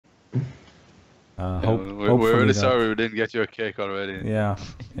We're Hopefully really not. sorry we didn't get you a cake already. Yeah,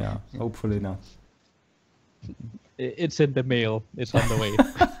 yeah. Hopefully not. It's in the mail. It's on the way.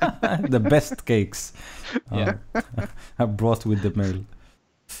 The best cakes Yeah. are brought with the mail.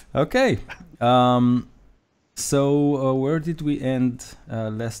 Okay. So where did we end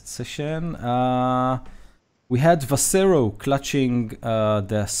last session? We had Vasero clutching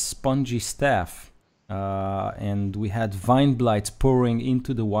the spongy staff, and we had vine blights pouring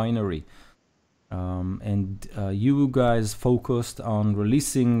into the winery. And you guys focused on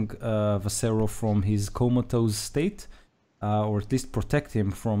releasing Vasero from his comatose state, or at least protect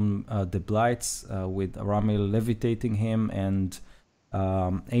him from the blights, with Aramil levitating him, and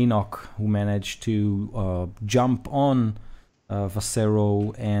Enoch, who managed to jump on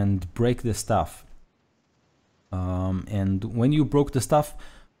Vasero and break the staff. And when you broke the staff,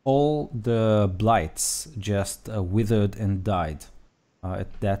 all the blights just withered and died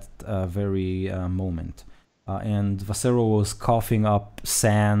at that very moment. And Vasero was coughing up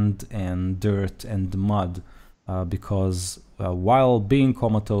sand and dirt and mud because while being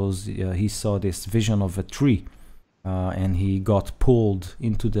comatose, he saw this vision of a tree, and he got pulled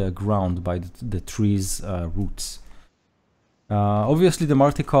into the ground by the tree's roots. Obviously, the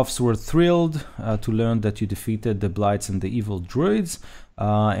Martikovs were thrilled to learn that you defeated the Blights and the evil druids,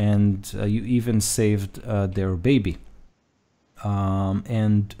 and you even saved their baby.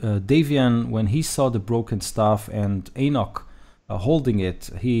 And Davian, when he saw the broken staff and Enoch holding it,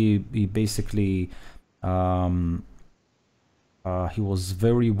 he basically he was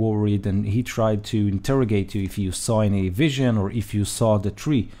very worried, and he tried to interrogate you if you saw any vision or if you saw the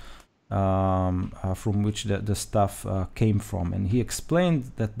tree from which the stuff came from. And he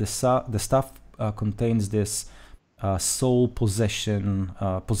explained that the stuff contains this soul possessing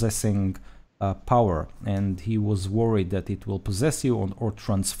power, and he was worried that it will possess you or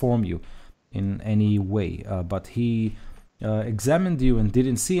transform you in any way. But he examined you and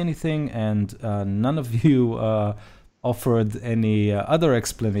didn't see anything, and none of you offered any other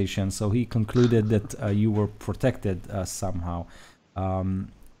explanation, so he concluded that you were protected somehow.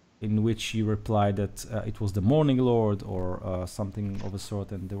 In which you replied that it was the Morning Lord or something of a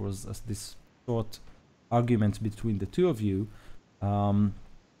sort, and there was this short argument between the two of you.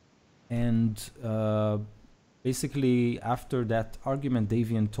 Basically, after that argument,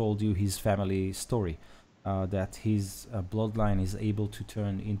 Davian told you his family story, that his bloodline is able to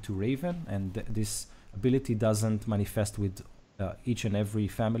turn into Raven, and this ability doesn't manifest with each and every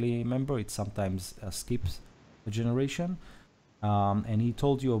family member. It sometimes skips a generation. And he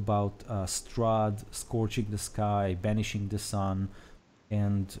told you about Strahd scorching the sky, banishing the sun,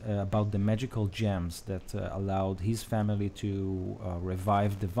 and about the magical gems that allowed his family to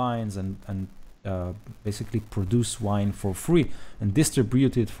revive the vines and basically produce wine for free and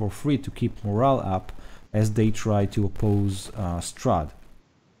distribute it for free to keep morale up as they try to oppose Strahd.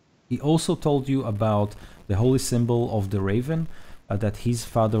 He also told you about the holy symbol of the raven that his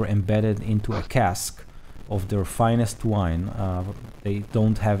father embedded into a cask of their finest wine. They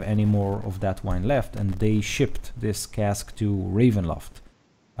don't have any more of that wine left, and they shipped this cask to Ravenloft.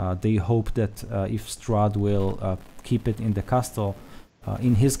 They hope that if Strahd will keep it in the castle,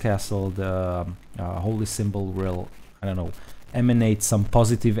 in his castle, the holy symbol will, I don't know, emanate some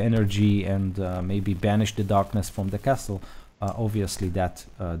positive energy and maybe banish the darkness from the castle. Obviously that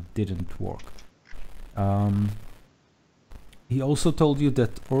didn't work. He also told you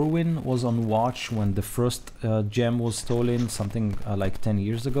that Orwin was on watch when the first gem was stolen, something like 10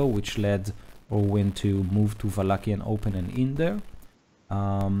 years ago, which led Orwin to move to Vallaki and open an inn there.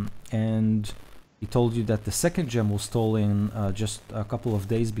 And he told you that the second gem was stolen just a couple of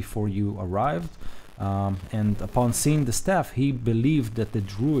days before you arrived. And upon seeing the staff, he believed that the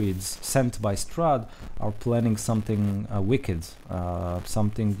druids sent by Strahd are planning something wicked,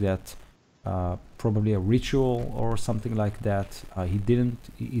 something that probably a ritual or something like that. He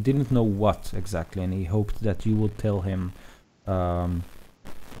didn't know what exactly, and he hoped that you would tell him.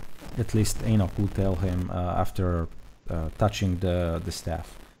 At least Enoch would tell him after touching the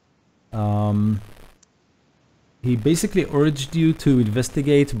staff. He basically urged you to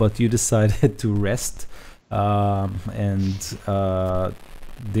investigate, but you decided to rest, and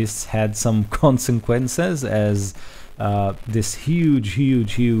this had some consequences as this huge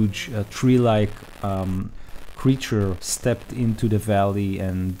tree-like creature stepped into the valley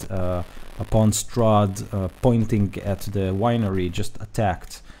and upon Strahd pointing at the winery just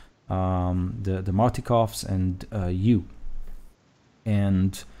attacked the Martikovs and you.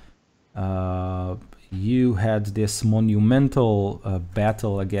 And you had this monumental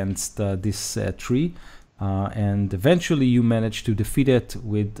battle against this tree, and eventually you manage to defeat it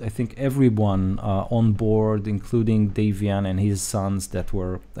with, I think, everyone on board, including Davian and his sons that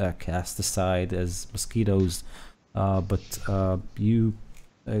were cast aside as mosquitoes. But you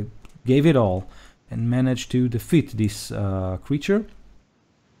gave it all and managed to defeat this creature.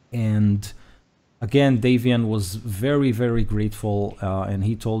 And again, Davian was very, very grateful, and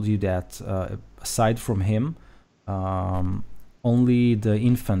he told you that aside from him, only the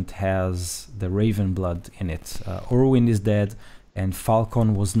infant has the raven blood in it. Orwin is dead, and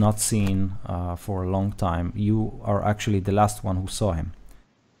Falcon was not seen for a long time. You are actually the last one who saw him.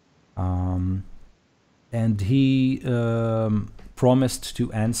 And he promised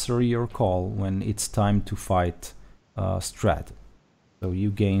to answer your call when it's time to fight Strahd. So you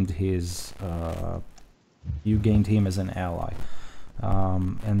gained his, you gained him as an ally,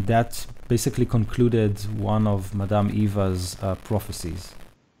 and that basically concluded one of Madame Eva's prophecies.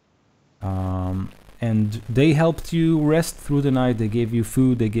 And they helped you rest through the night. They gave you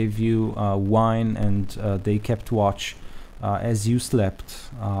food, they gave you wine, and they kept watch as you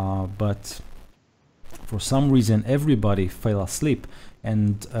slept. But for some reason, everybody fell asleep.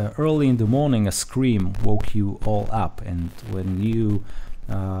 And early in the morning, a scream woke you all up. And when you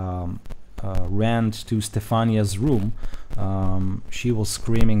ran to Stefania's room, she was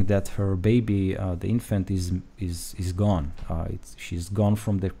screaming that her baby, the infant, is gone. She's gone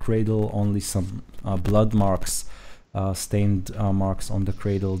from the cradle. Only some blood marks, stained marks on the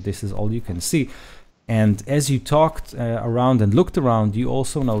cradle. This is all you can see. And as you talked around and looked around, you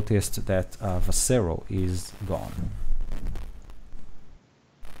also noticed that Vasero is gone.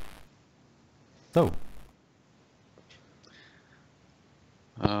 So,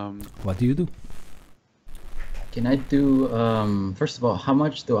 what do you do? Can I do, first of all, how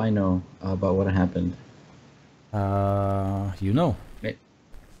much do I know about what happened? You know.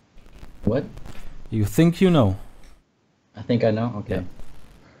 What? You think you know. I think I know? Okay. Yeah.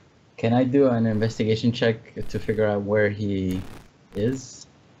 Can I do an investigation check to figure out where he is?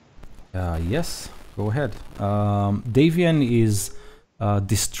 Yes, go ahead. Davian is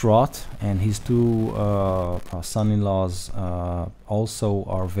distraught, and his two son-in-laws also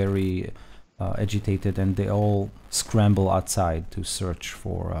are very agitated, and they all scramble outside to search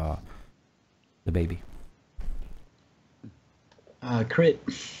for the baby. Crit.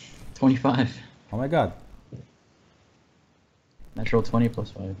 25. Oh my god. Natural 20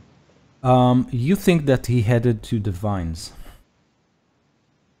 plus 5. You think that he headed to the vines.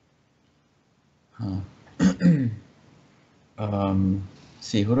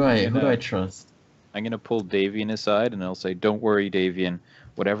 See, who do I trust? I'm gonna pull Davian aside and I'll say, "Don't worry, Davian.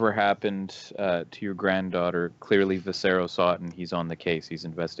 Whatever happened to your granddaughter, clearly Vasero saw it and he's on the case. He's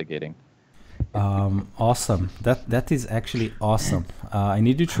investigating." Awesome. That is actually awesome. I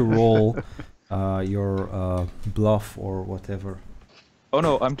need you to roll your bluff or whatever. Oh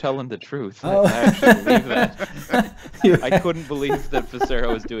no, I'm telling the truth. Oh. I actually believe that. I couldn't believe that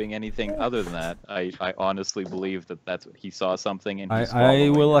Vasero was doing anything other than that. I honestly believe that that's what he saw something and he's I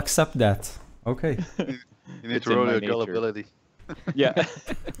will following it. accept that. Okay. You need It's to in roll my your nature. gullibility. Yeah,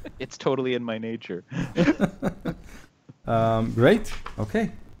 it's totally in my nature. Great.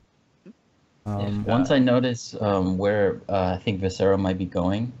 Okay. Once I notice where I think Vasero might be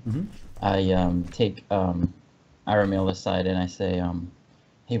going, I take Aramil aside and I say,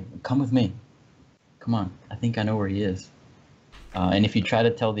 "Hey, come with me. Come on. I think I know where he is." And if you try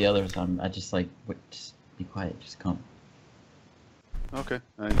to tell the others, I just like, just be quiet. Just come. Okay,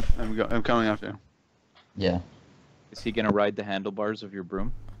 I'm coming after you. Yeah. Is he gonna ride the handlebars of your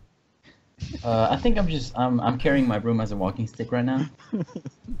broom? I think I'm carrying my broom as a walking stick right now.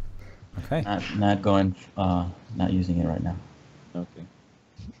 Okay. Not using it right now. Okay.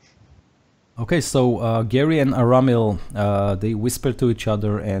 Okay, so Gary and Aramil, they whisper to each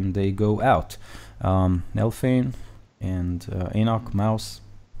other and they go out. Nelphane and Enoch, Mouse,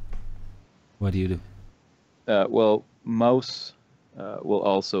 what do you do? Well, Mouse will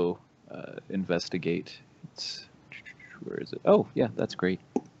also investigate. Where is it? Oh, yeah, that's great.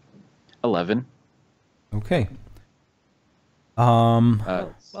 11. Okay.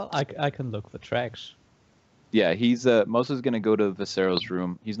 Well, I can look for tracks. Yeah, he's Mouse is gonna go to Vasero's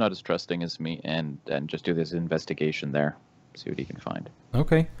room. He's not as trusting as me, and just do this investigation there, see what he can find.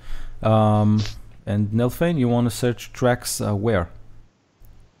 Okay. And Nelphane, you want to search tracks where?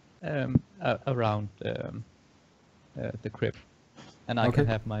 Around the crypt, and I Okay. can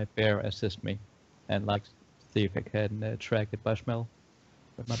have my bear assist me, and like see if I can track it by smell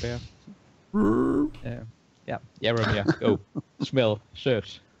with my bear. Yeah, Romeo, go smell,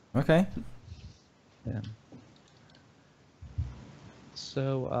 search. Okay.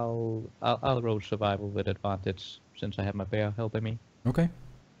 So I'll roll survival with advantage since I have my bear helping me, Okay.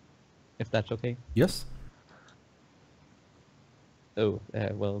 if that's okay. Yes. Oh,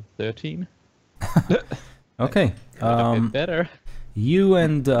 well, 13. Okay. A bit better. You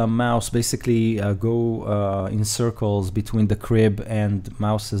and Mouse basically go in circles between the crib and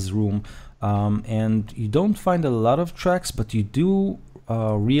Mouse's room, and you don't find a lot of tracks, but you do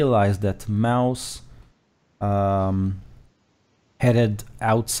realize that Mouse headed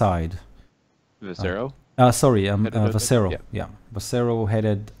outside. Viscero? Sorry, Headed outside? Vasero. Yeah. Yeah, Vasero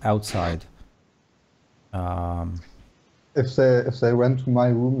headed outside. If they went to my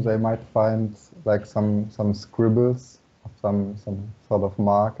room, they might find like some scribbles, some sort of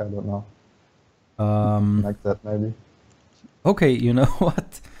mark. I don't know, like that maybe. Okay, you know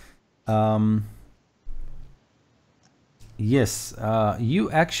what? Yes, you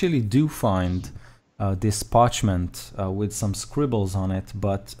actually do find this parchment with some scribbles on it,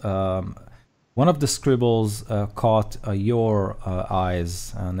 but one of the scribbles caught your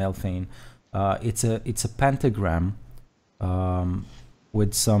eyes, Nelthane. It's a pentagram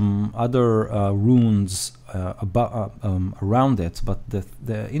with some other runes around it, but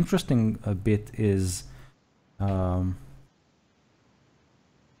the interesting bit is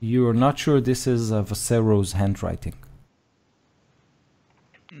you're not sure this is Vasero's handwriting.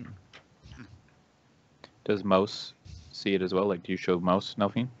 Does Mouse see it as well? Like, do you show Mouse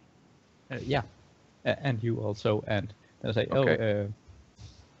nothing? Yeah, and you also. And I say, Okay.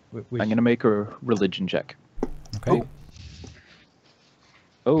 I'm I'm gonna make a religion check. Okay.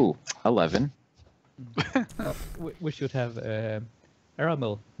 Oh, 11. we should have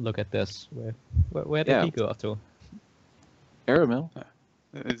Aramil look at this. Where did Yeah. he go up to? Aramil?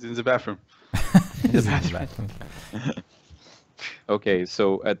 It's in the bathroom. Okay,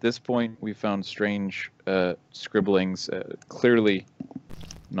 so at this point we found strange scribblings, clearly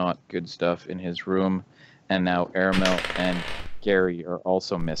not good stuff in his room, and now Aramil and Gary are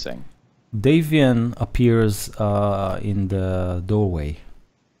also missing. Davian appears in the doorway.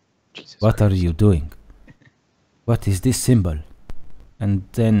 Jesus What are Christ. you doing? What is this symbol? And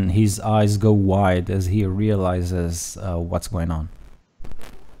then his eyes go wide as he realizes what's going on.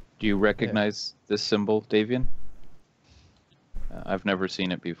 Do you recognize this symbol, Davian? I've never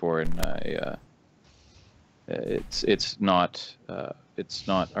seen it before, and it's not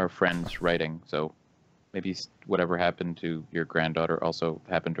our friend's writing. So maybe whatever happened to your granddaughter also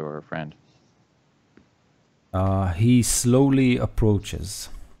happened to our friend. He slowly approaches.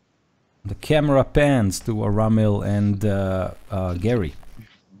 The camera pans to Aramil and Gary.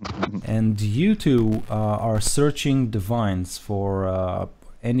 And you two are searching the vines for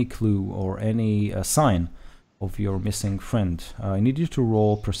any clue or any sign of your missing friend. I need you to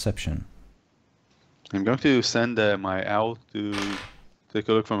roll perception. I'm going to send my owl to take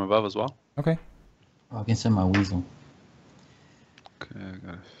a look from above as well. Okay. Oh, I can send my weasel. Okay, I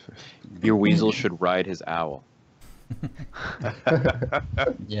got a 15. Your weasel should ride his owl.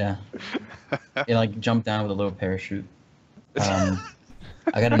 Yeah. It like jumped down with a little parachute. I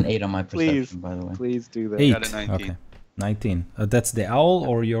got an 8 on my perception, by the way. Please do that. 8. got a 19. Okay. 19. That's the owl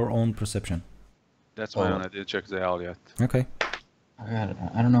or your own perception? That's my Oh. own. I didn't check the owl yet. Okay.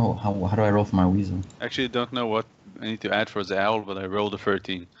 I don't know how do I roll for my weasel. Actually, don't know what I need to add for the owl, but I rolled a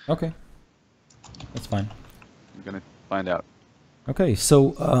 13. Okay. That's fine. I'm gonna find out. Okay,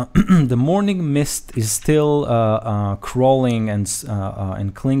 so the morning mist is still crawling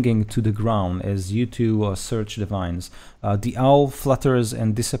and clinging to the ground as you two search the vines. The owl flutters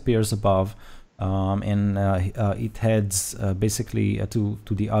and disappears above, and it heads basically to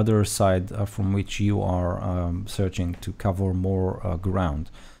the other side from which you are searching to cover more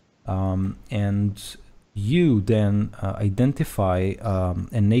ground. And you then identify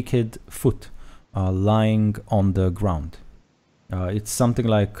a naked foot lying on the ground. It's something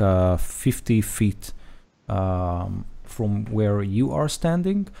like 50 feet from where you are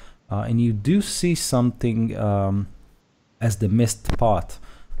standing, and you do see something as the mist part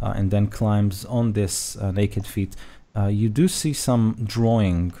and then climbs on this naked feet. You do see some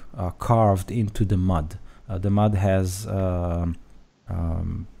drawing carved into the mud. The mud has, how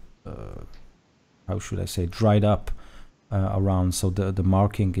should I say, dried up around, so the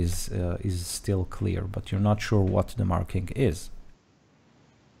marking is still clear, but you're not sure what the marking is.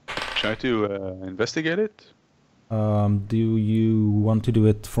 Try to investigate it. Do you want to do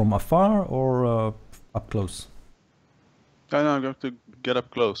it from afar or up close? No, I'm going to get up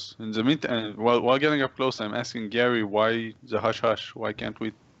close. In the meantime, while getting up close, I'm asking Gary why the hush hush. Why didn't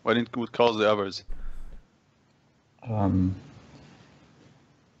we call the others? I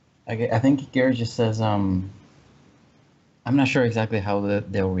think Gary just says I'm not sure exactly how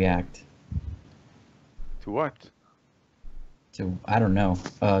they'll react. To what? I don't know.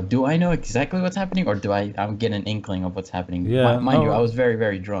 Do I know exactly what's happening, or do I'm getting an inkling of what's happening? Yeah, Mind you, no. I was very,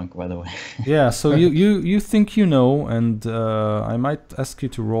 very drunk, by the way. Yeah, so you think you know, and I might ask you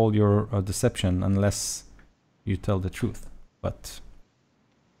to roll your deception unless you tell the truth, but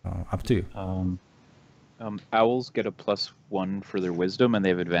up to you. Owls get a +1 for their wisdom, and they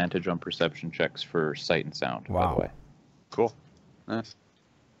have advantage on perception checks for sight and sound, by Wow. the way. Cool. Nice.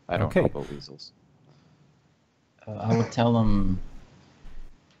 I don't Okay. know about weasels. I would tell them.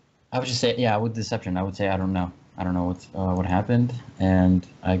 I would just say, yeah, with deception, I would say I don't know. I don't know what happened, and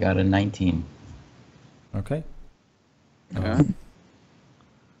I got a 19. Okay. Yeah.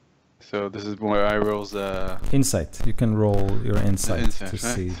 So this is where I rolls Insight. You can roll your insight insight, to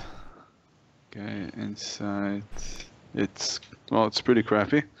right? see. Okay, insight. It's pretty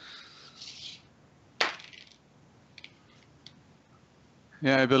crappy.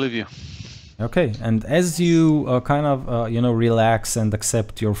 Yeah, I believe you. Okay, and as you kind of relax and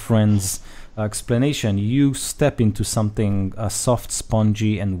accept your friend's explanation, you step into something soft,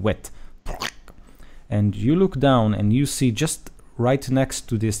 spongy, and wet. And you look down and you see just right next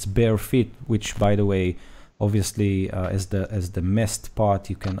to this bare feet, which, by the way, obviously as the mist part,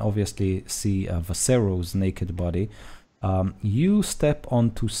 you can obviously see Vasero's naked body. You step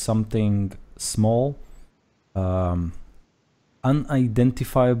onto something small,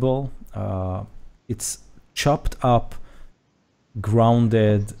 unidentifiable. It's chopped up,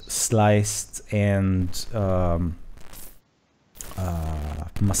 grounded, sliced, and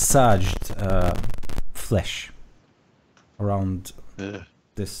massaged flesh around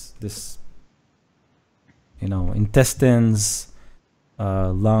this intestines,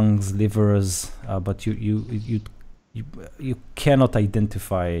 lungs, livers, but you cannot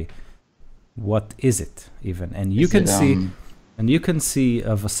identify what is it even, and you can see. And you can see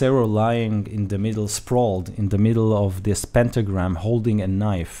Vasero lying in the middle, sprawled in the middle of this pentagram, holding a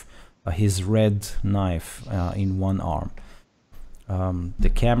knife, his red knife in one arm. The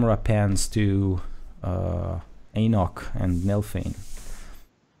camera pans to Enoch and Nelphine.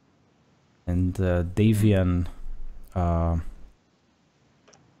 And Davian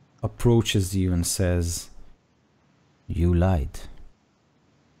approaches you and says, "You lied.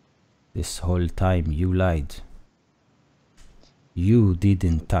 This whole time you lied. You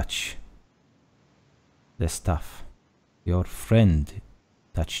didn't touch the stuff. Your friend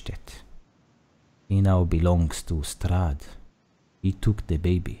touched it. He now belongs to Strahd. He took the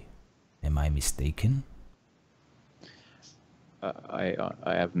baby. Am I mistaken?" I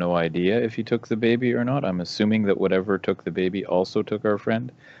have no idea if he took the baby or not. I'm assuming that whatever took the baby also took our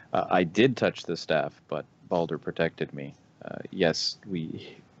friend. I did touch the staff, but Balder protected me. Yes,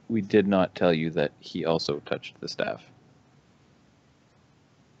 we did not tell you that he also touched the staff.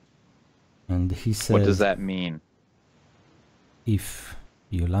 And he says, "What does that mean?" "If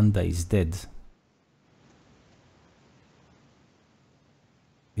Yolanda is dead."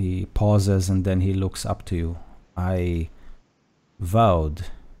 He pauses and then he looks up to you. "I vowed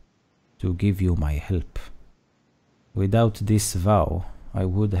to give you my help. Without this vow, I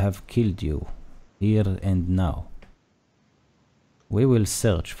would have killed you here and now. We will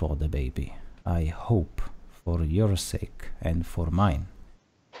search for the baby. I hope, for your sake and for mine,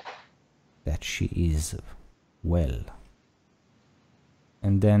 that she is well."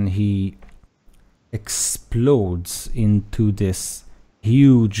 And then he explodes into this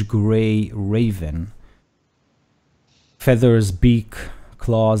huge gray raven, feathers, beak,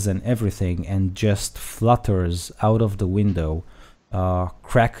 claws, and everything, and just flutters out of the window,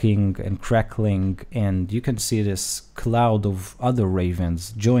 cracking and crackling, and you can see this cloud of other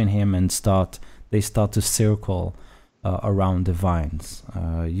ravens join him and they start to circle around the vines.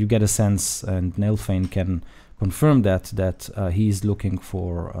 You get a sense, and Nelphine can confirm that he is looking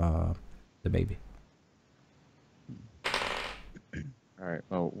for the baby. All right.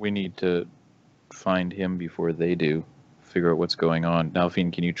 Well, we need to find him before they do. Figure out what's going on.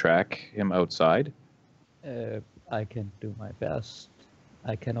 Nelphine, can you track him outside? I can do my best.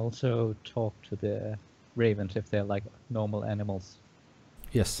 I can also talk to the ravens if they're like normal animals.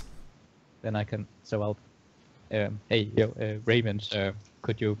 Yes. Then I can. So I'll. Hey, ravens.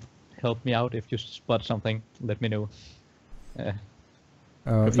 Could you help me out if you spot something? Let me know.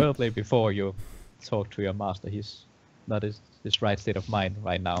 Preferably before you talk to your master. He's not his right state of mind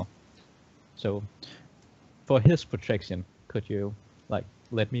right now. So, for his protection, could you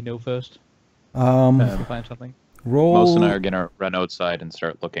let me know first? If you find something. Roll. Mouse and I are gonna run outside and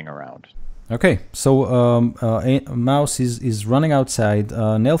start looking around. Okay, so Mouse is running outside.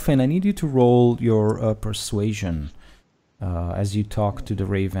 Nelphine, I need you to roll your persuasion as you talk to the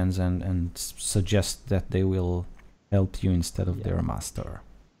ravens and suggest that they will help you instead of their master.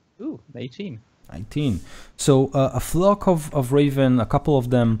 Ooh, 18. 19. So a flock of raven, a couple of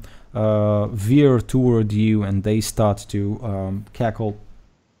them veer toward you, and they start to cackle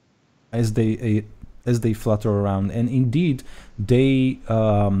as they flutter around. And indeed, they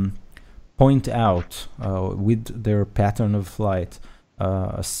point out with their pattern of flight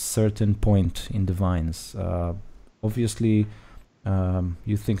a certain point in the vines. Obviously,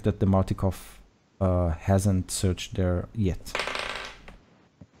 you think that the Martikov hasn't searched there yet.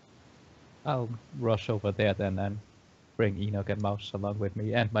 I'll rush over there then and bring Enoch and Mouse along with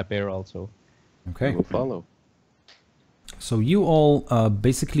me, and my bear also. Okay. We'll follow. So you all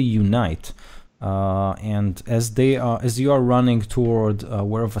basically unite, and as you are running toward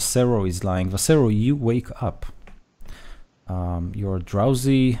where Vasero is lying, Vasero, you wake up. You're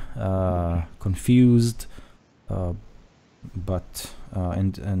drowsy, confused, but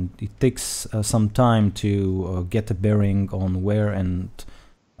and it takes some time to get a bearing on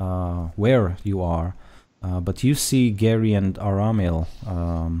where you are, but you see Gary and Aramil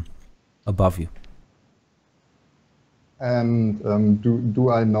above you. And do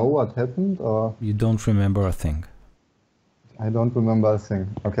I know what happened, or You don't remember a thing. I don't remember a thing?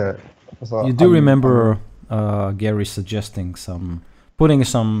 Okay. So You do remember Gary suggesting putting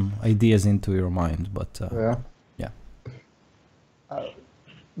some ideas into your mind, but Yeah. yeah.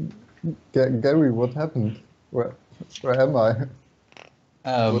 Gary, what happened? Where am I?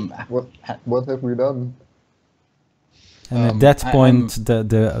 What have we done? And at that point,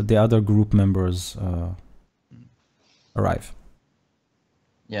 the other group members arrive.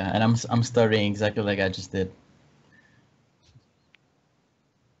 Yeah, and I'm studying exactly like I just did.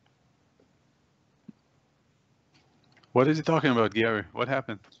 What is he talking about, Gary? What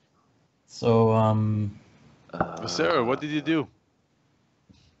happened? So Sarah, what did you do?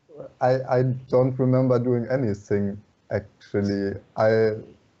 I don't remember doing anything actually.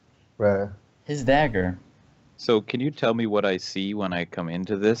 Well, his dagger. So can you tell me what I see when I come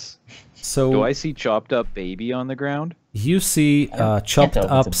into this? So Do I see chopped up baby on the ground? you see chopped tell if it's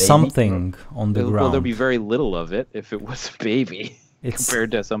a up baby. something on the Well, ground. there'd be very little of it if it was a baby It's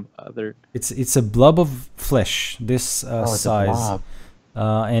compared to some other. it's a blob of flesh this Oh, it's a size. blob.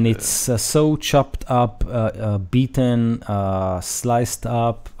 And it's so chopped up, beaten, sliced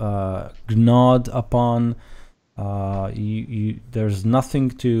up, gnawed upon. There's nothing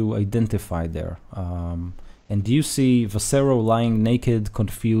to identify there. And you see Vasero lying naked,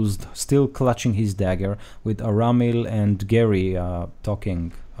 confused, still clutching his dagger, with Aramil and Gary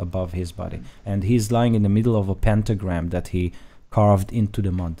talking above his body. And he's lying in the middle of a pentagram that he carved into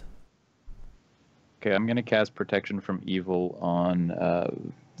the mud. Okay, I'm gonna cast protection from evil on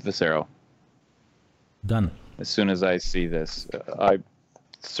Viscero. Done. As soon as I see this, I'm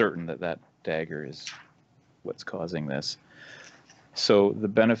certain that dagger is what's causing this. So the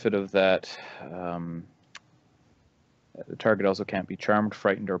benefit of that, the target also can't be charmed,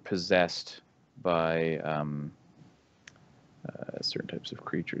 frightened, or possessed by certain types of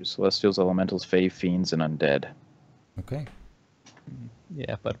creatures: celestials, elementals, fae, fiends, and undead. Okay.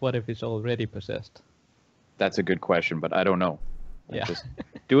 Yeah, but what if he's already possessed? That's a good question, but I don't know. I'm Yeah. just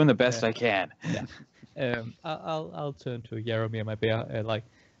doing the best I can. Yeah. I'll turn to Yaromir, my bear,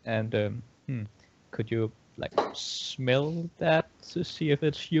 could you like smell that to see if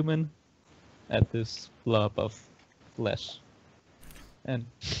it's human? At this blob of flesh, and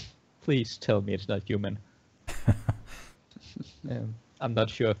please tell me it's not human. I'm not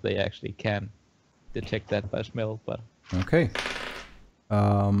sure if they actually can detect that by smell, but Okay.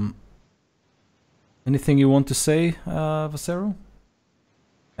 Anything you want to say, Vasero?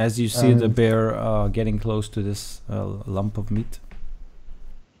 As you see the bear getting close to this lump of meat.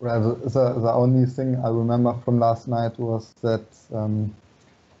 well, the only thing I remember from last night was that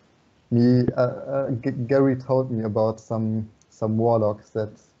Gary told me about some warlocks that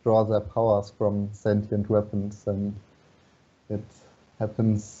draw their powers from sentient weapons, and it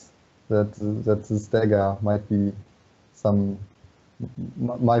happens that this dagger might be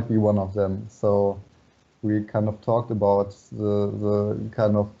one of them. So we kind of talked about the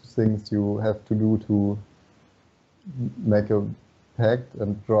kind of things you have to do to make a pact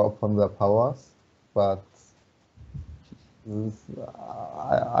and draw upon their powers, but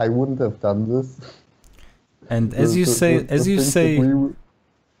I wouldn't have done this. And as you say,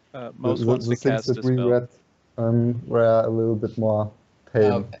 Most wants to things cast a that we spell. read were a little bit more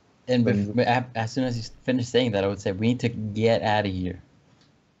tame. As soon as you finish saying that, I would say we need to get out of here.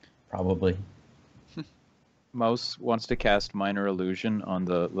 Probably. Mouse wants to cast minor illusion on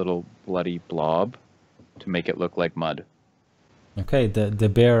the little bloody blob to make it look like mud. Okay, the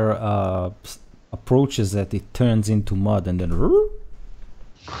bear approaches it. It turns into mud and then.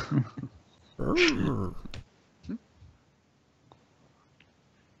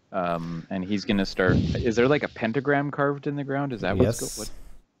 And he's gonna start. Is there like a pentagram carved in the ground? Is that what's Yes. what?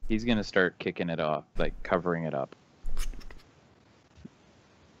 He's gonna start kicking it off, like covering it up.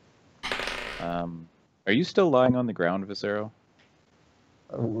 Are you still lying on the ground, Viscero?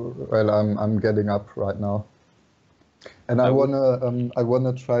 Well, I'm getting up right now, and I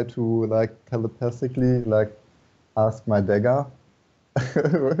wanna try to like telepathically like ask my dagger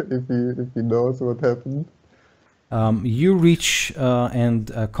if he knows what happened. You reach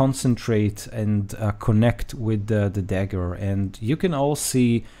and concentrate and connect with the dagger, and you can all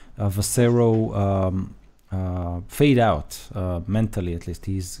see Viscero fade out mentally. At least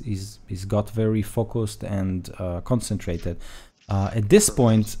he's got very focused and concentrated. At this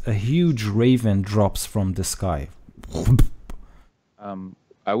point, a huge raven drops from the sky.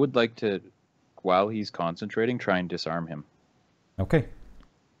 I would like to, while he's concentrating, try and disarm him. Okay.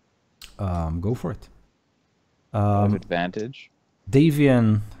 Go for it. I have advantage.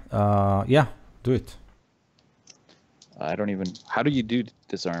 Davian, yeah, do it. I don't even. How do you do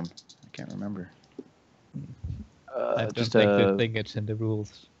disarm? I can't remember. I don't just think it's in the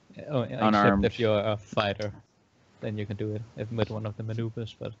rules. Except unarmed. if you're a fighter, then you can do it with one of the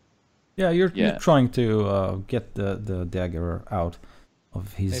maneuvers. But Yeah, you're Yeah. trying to get the dagger out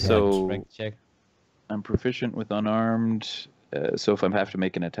of his maybe head. So- strength check. I'm proficient with unarmed. So if I have to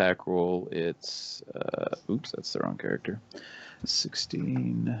make an attack roll, it's oops, that's the wrong character.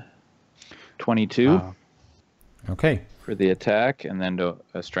 16, 22 Okay. for the attack, and then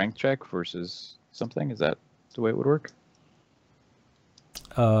a strength check versus something. Is that the way it would work?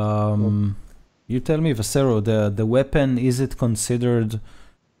 You tell me, Viscero, the weapon, is it considered...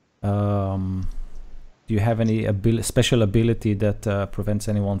 do you have any special ability that prevents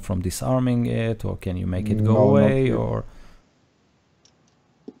anyone from disarming it, or can you make it go No, not away, really. or...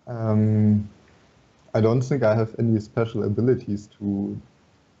 I don't think I have any special abilities to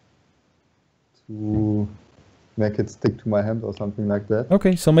make it stick to my hand or something like that.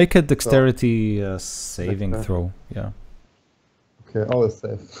 Okay, so make a dexterity saving Okay. throw, yeah. Okay, always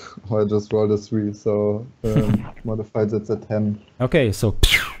safe. Or I just rolled a 3, so modified it's a 10. Okay, so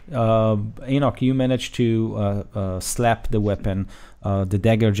Enoch, you managed to slap the weapon. The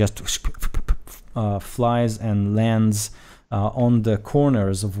dagger just flies and lands on the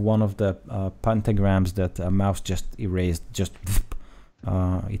corners of one of the pentagrams that Mouse just erased. Just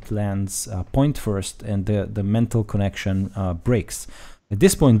it lands point first, and the mental connection breaks. At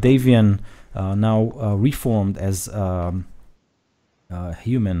this point, Davian, now reformed as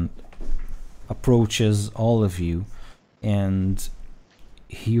human, approaches all of you, and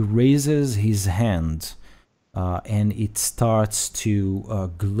he raises his hand, and it starts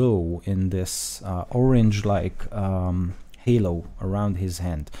to glow in this orange-like halo around his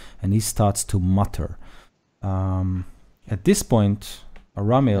hand, and he starts to mutter. At this point,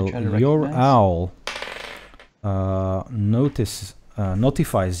 Ramil, try to your recognize? owl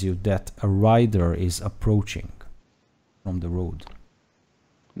notifies you that a rider is approaching from the road.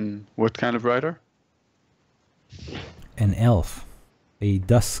 What kind of rider? An elf, a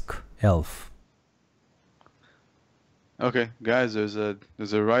dusk elf. Okay, guys, there's a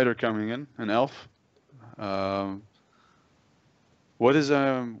rider coming in, an elf. What is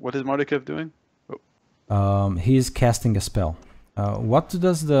Mordecai doing? He is casting a spell. What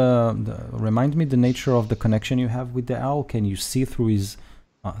does remind me the nature of the connection you have with the owl? Can you see through his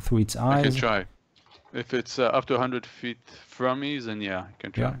through its eyes? I can try. If it's up to 100 feet from me, then yeah, I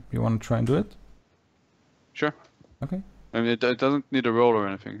can try. Yeah, you want to try and do it? Sure. Okay. I mean, it doesn't need a roll or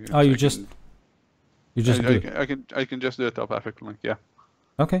anything. Oh, you just do it. I can just do it telepathically. Yeah.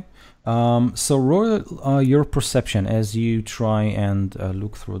 Okay. So roll your perception as you try and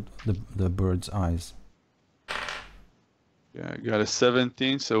look through the bird's eyes. Yeah, I got a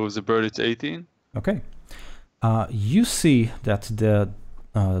 17, so with the bird it's 18. Okay. You see that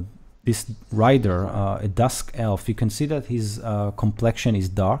this rider, a dusk elf, you can see that his complexion is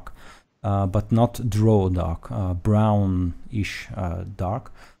dark, but not drow dark, brownish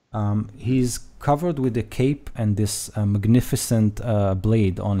dark. He's covered with a cape and this magnificent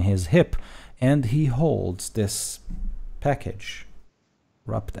blade on his hip, and he holds this package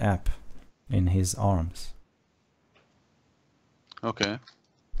wrapped up in his arms. Okay.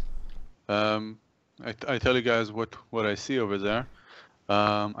 I tell you guys what I see over there.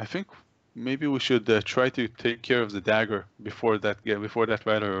 I think maybe we should try to take care of the dagger before that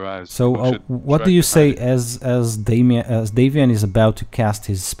rider arrives. So, We should what try do you to find say it. as Davian is about to cast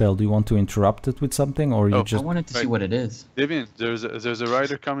his spell? Do you want to interrupt it with something, or you Oh, I just? wanted to see Right. what it is. Davian, there's a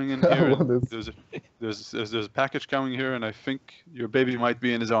rider coming in here. What And is- there's a package coming here, and I think your baby might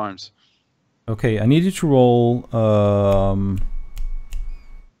be in his arms. Okay, I need you to roll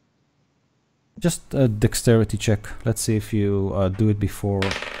just a dexterity check. Let's see if you do it before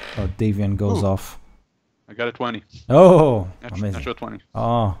Davian goes Ooh. off. I got a 20. Oh, Natural amazing. 20.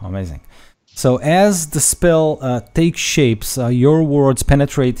 Oh, amazing. So as the spell takes shapes, your words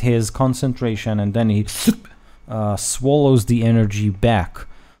penetrate his concentration, and then he swallows the energy back.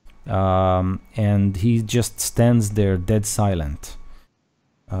 And he just stands there dead silent.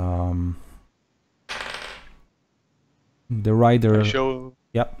 The rider... I show.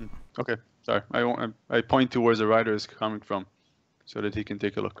 Yep. Okay, sorry. I point to where the rider is coming from, so that he can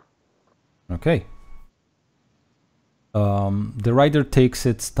take a look. Okay. The rider takes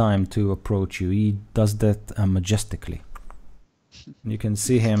its time to approach you. He does that majestically. You can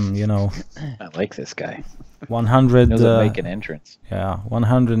see him, you know, I like this guy. 100, Knows how to make an entrance. yeah,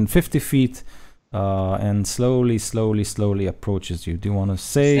 150 feet, and slowly approaches you. Do you want to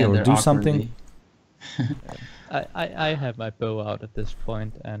say Stand or there do something? awkwardly. I have my bow out at this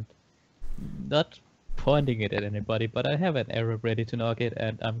point and not pointing it at anybody, but I have an arrow ready to knock it,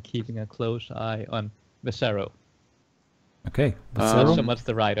 and I'm keeping a close eye on Viscero. Okay. Not Viscero? so much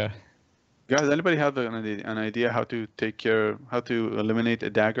the rider. Guys, anybody have an idea how to eliminate a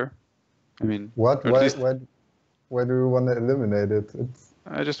dagger? I mean, What? or at least Why do you want to eliminate it?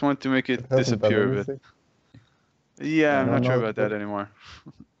 I just want to make it hasn't done disappear a bit. anything. Yeah, I'm No, not sure no, about that but- anymore.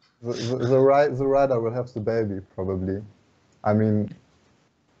 The rider will have the baby probably. I mean,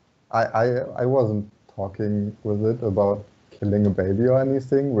 I wasn't talking with it about killing a baby or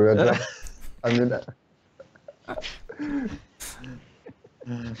anything. We're just, I mean,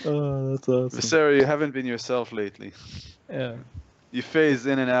 Oh, that's awesome. Sarah, you haven't been yourself lately. Yeah. You phase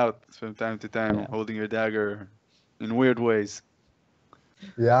in and out from time to time, Yeah. holding your dagger in weird ways.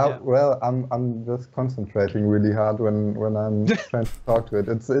 yeah. Well, I'm just concentrating really hard when I'm trying to talk to it.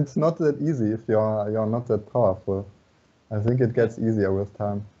 It's not that easy if you're not that powerful. I think it gets easier with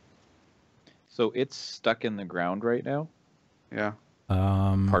time. So it's stuck in the ground right now, Yeah.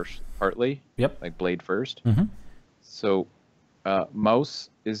 partly. Yep. Like blade first. Mhm. So, Mouse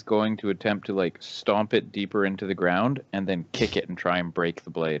is going to attempt to like stomp it deeper into the ground and then kick it and try and break the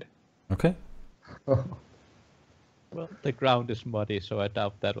blade. Okay. Well, the ground is muddy, so I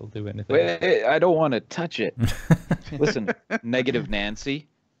doubt that'll do anything. Wait, I don't want to touch it. Listen, negative Nancy,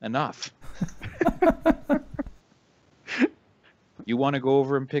 enough. You want to go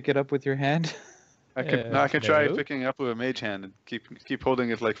over and pick it up with your hand? I can try No. picking up with a mage hand and keep holding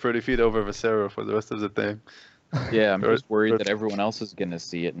it like 30 feet over Viscera for the rest of the time. Yeah, I'm Or- just worried or- that everyone else is gonna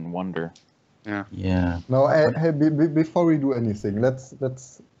see it and wonder. Yeah. No, hey, before we do anything, let's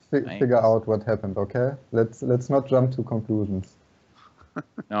Thanks. figure out what happened. Okay, let's not jump to conclusions.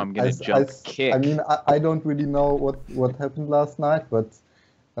 No, I'm gonna jump kick. I mean, I don't really know what happened last night, but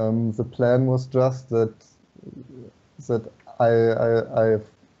the plan was just that I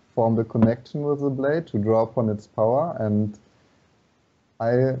formed a connection with the blade to draw upon its power, and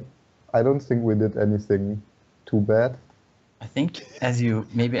I don't think we did anything too bad. I think as you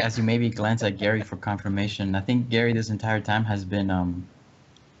maybe glance at Gary for confirmation, I think Gary this entire time has been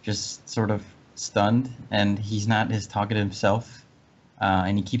just sort of stunned, and he's not his talkative himself,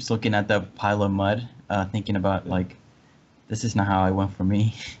 and he keeps looking at the pile of mud, thinking about like, this is not how it went for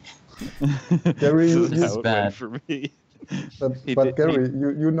me. Gary, This is you- how it bad. went for me. He But did- Gary,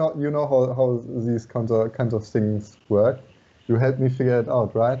 you know how these kinds of things work. You helped me figure it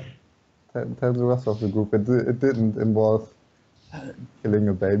out, right? Tell the rest of the group it didn't involve killing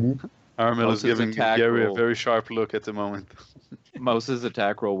a baby. Armel is Mouse's giving attack Gary a roll. very sharp look at the moment. Mouse's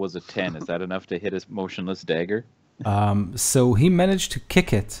attack roll was a 10. Is that enough to hit his motionless dagger? So he managed to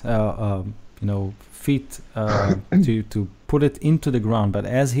kick it, feet to put it into the ground. But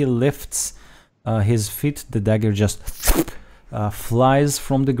as he lifts his feet, the dagger just flies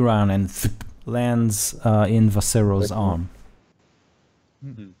from the ground and lands in Viscero's arm.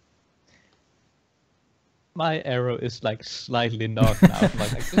 My arrow is like slightly knocked out.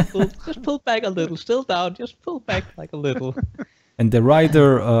 Like just pull back a little. Still down. Just pull back like a little. And the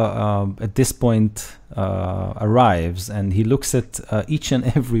rider at this point arrives, and he looks at each and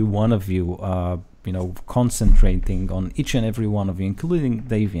every one of you, concentrating on each and every one of you, including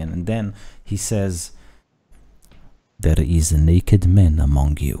Davian. And then he says, "There is a naked man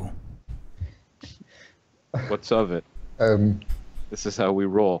among you." What's of it? Um, This is how we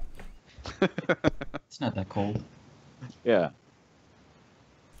roll. It's not that cold. Yeah.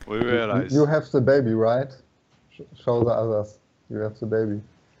 We realize. You have the baby, right? Show the others. You have the baby.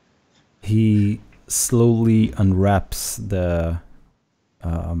 He slowly unwraps the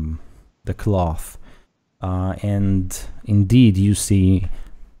cloth, and indeed you see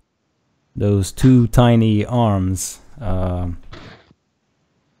those two tiny arms, and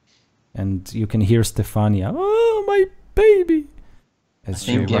you can hear Stefania, "Oh, my baby!" as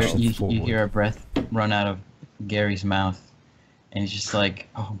she rushes forward. You hear a breath run out of Gary's mouth, and he's just like,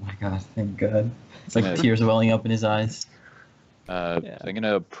 "Oh my god, thank God!" It's like tears welling up in his eyes. So I'm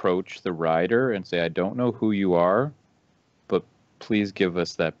gonna approach the rider and say, "I don't know who you are, but please give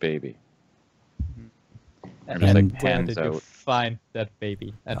us that baby." And just, like, where hands did you out. find that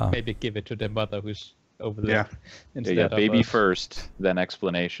baby? And maybe give it to the mother who's over there. Yeah. Instead Yeah, of baby us. first, then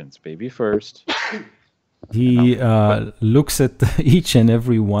explanations. Baby first. He looks at each and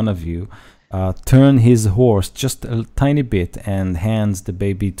every one of you, turn his horse just a tiny bit, and hands the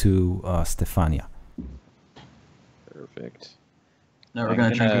baby to Stefania. Perfect. No, we're I'm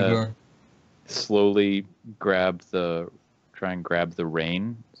gonna try and gonna- go door. Slowly try and grab the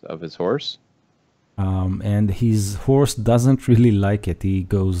rein of his horse. And his horse doesn't really like it. He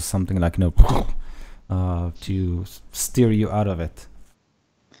goes something like, no, to steer you out of it.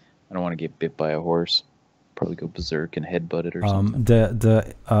 I don't want to get bit by a horse. Probably go berserk and headbutt it or something.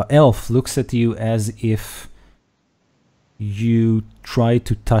 The elf looks at you as if you tried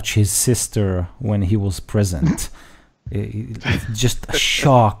to touch his sister when he was present. Just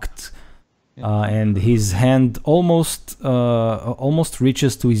shocked. And his hand almost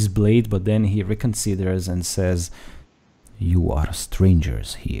reaches to his blade, but then he reconsiders and says, "You are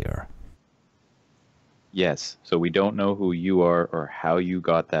strangers here." Yes, so we don't know who you are or how you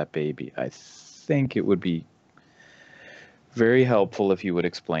got that baby. I think it would be very helpful if you would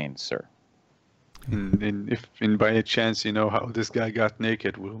explain, sir. And if by any chance you know how this guy got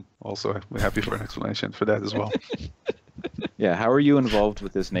naked, we'll also be happy for an explanation for that as well. Yeah, how are you involved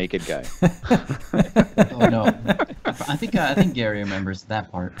with this naked guy? Oh no, I think Gary remembers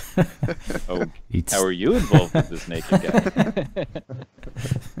that part. Oh, It's how are you involved with this naked guy?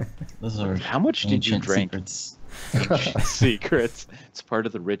 Those are How much did you ancient drink? secrets. Secrets. It's part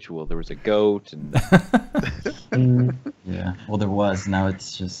of the ritual. There was a goat and Yeah, well there was. Now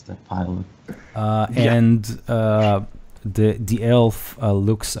it's just a pile of. and the elf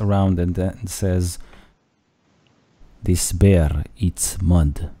looks around and then says, "This bear eats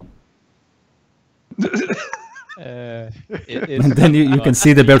mud." It And then you can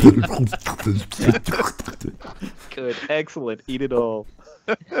see the bear. good, excellent. Eat it all.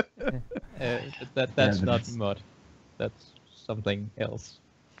 that's not Evidence. mud. That's something else.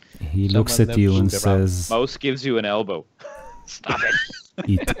 He looks Someone at you and left food around. says, Mouse gives you an elbow. Stop it.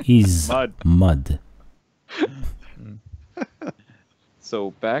 "It is Mud. mud."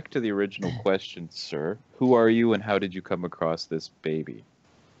 So back to the original question, sir. Who are you and how did you come across this baby?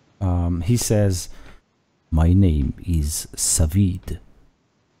 He says, "My name is Savid.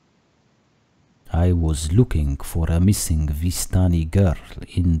 I was looking for a missing Vistani girl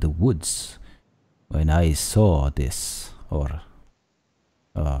in the woods. When I saw this, or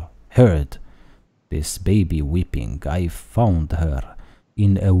heard this baby weeping, I found her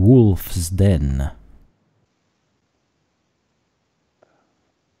in a wolf's den."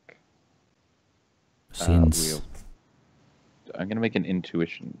 Since I'm gonna make an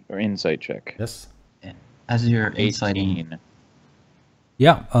intuition or insight check. yes, As you're inciting, 18.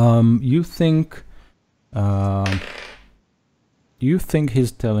 yeah, you think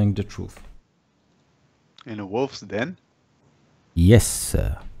he's telling the truth. In a wolf's den? Yes,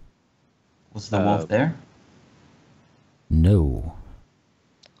 sir. was the wolf there? No,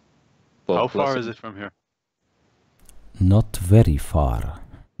 Well, How far blessing- is it from here? not very far.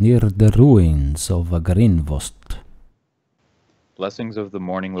 Near the ruins of Grinvost. Blessings of the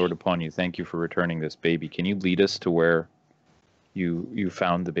Morning Lord upon you. Thank you for returning this baby. Can you lead us to where you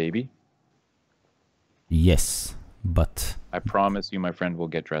found the baby? Yes, but I promise you, my friend, will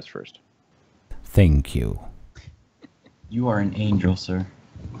get dressed first. thank you. You are an angel, sir.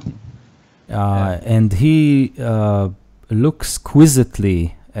 And he looks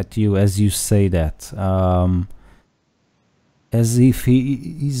quizzically at you as you say that, as if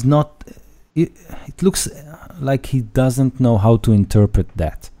he's not. It looks like he doesn't know how to interpret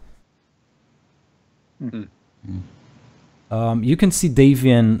that. You can see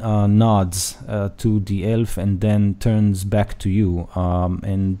Davian nods to the elf and then turns back to you,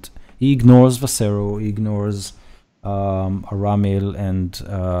 and he ignores Vasero, he ignores Aramil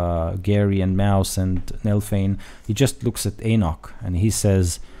and Gary and Mouse and Nelfane. He just looks at Enoch and he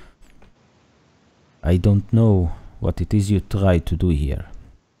says, I don't know what it is you try to do here.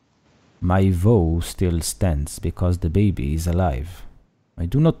 My vow still stands because the baby is alive. I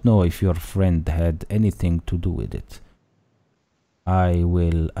do not know if your friend had anything to do with it. I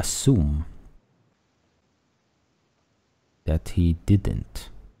will assume that he didn't.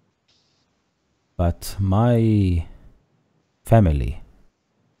 But my family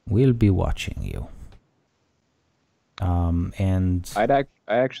will be watching you. And I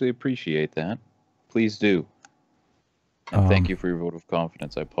actually appreciate that. Please do. And thank you for your vote of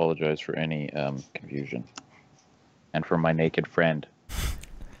confidence. I apologize for any confusion. And for my naked friend.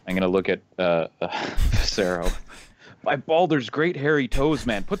 I'm going to look at Visero. My Baldur's great hairy toes,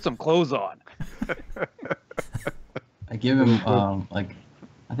 man. Put some clothes on. I give him, like,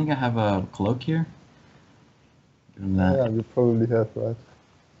 I think I have a cloak here. Give him that. Yeah, you probably have, right?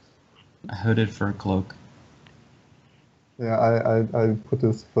 A hooded fur cloak. Yeah, I put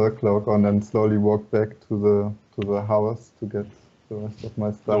his fur cloak on and slowly walk back to the house to get the rest of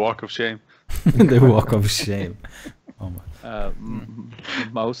my stuff. The walk of shame. the walk of shame. Oh my.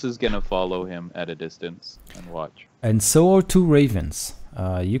 Mouse is going to follow him at a distance and watch. And so are two ravens.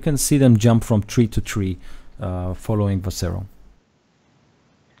 You can see them jump from tree to tree, following Visero.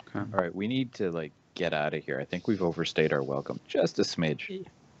 All right, we need to like get out of here. I think we've overstayed our welcome just a smidge.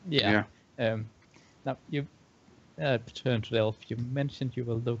 Yeah. Now you turn to the elf. You mentioned you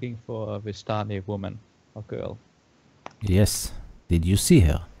were looking for a Vistani woman or girl. Yes. Did you see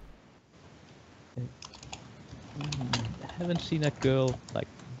her? I haven't seen a girl like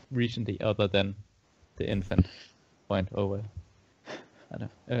recently, other than the infant point over. I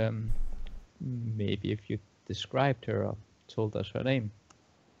don't. Maybe if you described her or told us her name.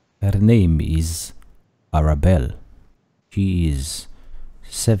 Her name is Arabelle. She is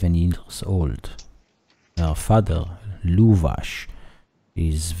 7 years old. Her father, Luvash,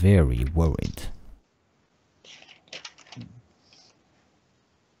 is very worried.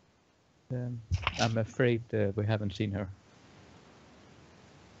 I'm afraid we haven't seen her.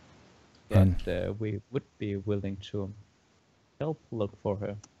 And- But we would be willing to help look for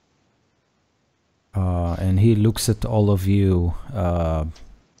her. And he looks at all of you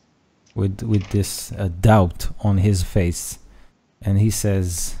with this doubt on his face, and he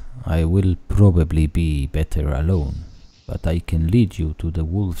says, I will probably be better alone, but I can lead you to the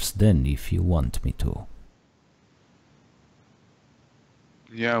wolf's den if you want me to.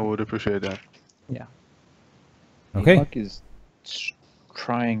 Yeah, I would appreciate that. Yeah. Okay. Buck is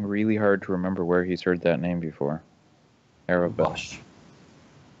trying really hard to remember where he's heard that name before. Arabelle.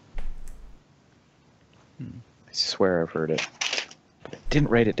 I swear I've heard it. But I didn't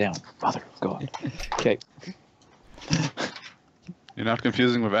write it down. Mother of God. Okay. You're not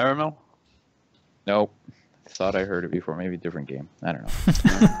confusing with Aramel? Nope. Thought I heard it before. Maybe a different game. I don't know.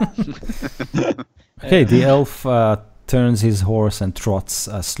 Okay, the elf turns his horse and trots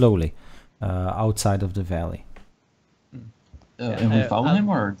slowly outside of the valley. And we follow him,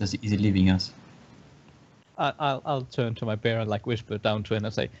 or is he leaving us? I'll turn to my bear and like whisper down to him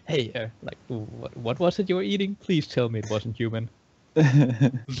and say, "Hey, like, what was it you were eating? Please tell me it wasn't human."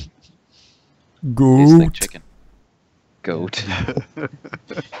 Tastes like Goat. chicken. Goat.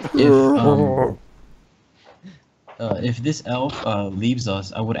 If this elf leaves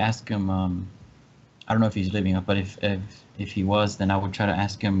us, I would ask him. I don't know if he's leaving us, but if he was, then I would try to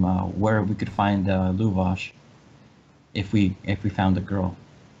ask him where we could find Luvash. If we found the girl,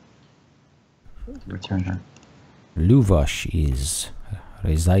 return her. Luvash is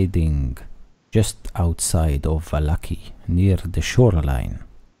residing just outside of Valaki, near the shoreline.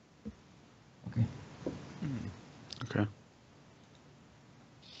 Okay. Okay.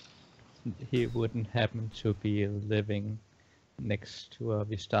 He wouldn't happen to be living next to a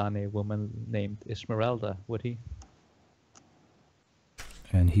Vistani woman named Esmeralda, would he?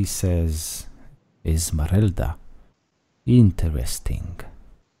 And he says, Esmeralda, interesting.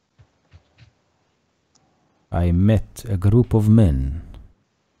 I met a group of men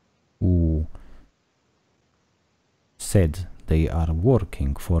who said they are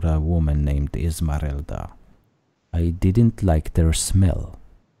working for a woman named Esmeralda. I didn't like their smell,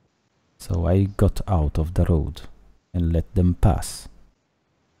 so I got out of the road and let them pass.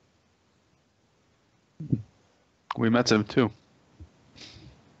 We met him too.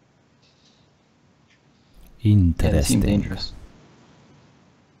 Yeah, they Interesting. seem dangerous.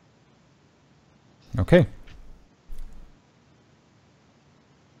 Okay.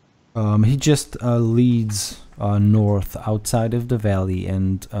 He just leads north outside of the valley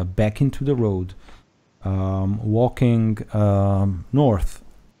and back into the road, walking north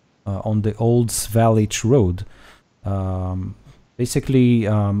on the old Svalich road. basically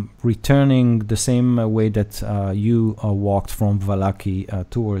returning the same way that you walked from Valaki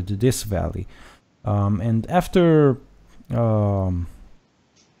toward this valley. And after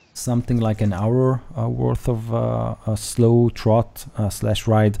something like an hour worth of a slow trot slash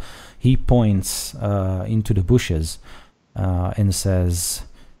ride, he points into the bushes and says,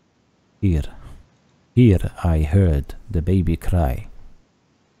 Here I heard the baby cry.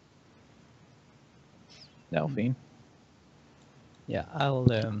 Delphine. Yeah, I'll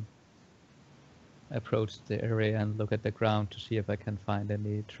approach the area and look at the ground to see if I can find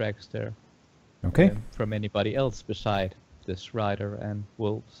any tracks there. Okay. From anybody else beside this rider and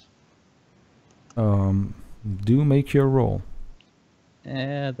wolves. Do make your roll.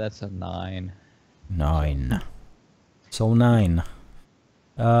 That's a 9. 9. So 9.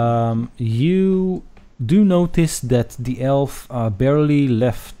 You do notice that the elf barely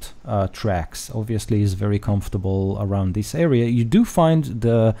left tracks. Obviously, he's very comfortable around this area. You do find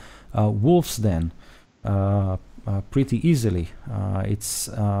the wolf's den pretty easily. It's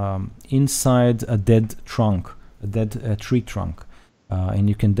inside a dead trunk, a dead tree trunk. And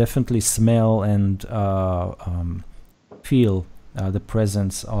you can definitely smell and feel the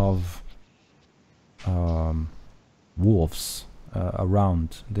presence of wolves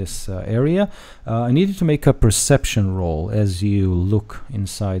around this area. I need you to make a perception roll as you look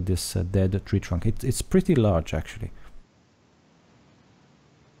inside this dead tree trunk. It's pretty large, actually.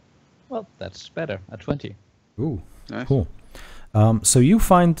 Well, that's better. A 20. Ooh, Nice. cool. So you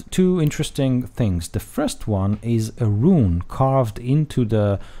find two interesting things. The first one is a rune carved into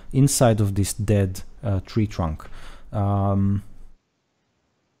the inside of this dead tree trunk.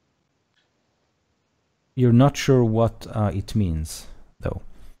 You're not sure what it means, though.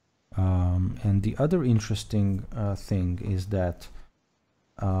 And the other interesting thing is that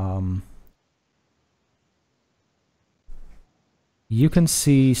you can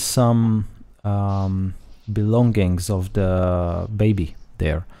see some belongings of the baby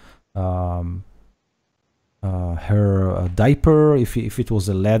there. Her diaper, if it was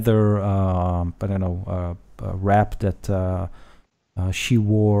a leather, I don't know, wrap that she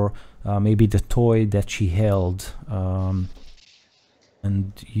wore, maybe the toy that she held,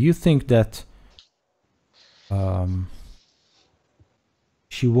 and you think that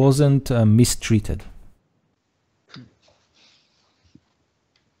she wasn't mistreated.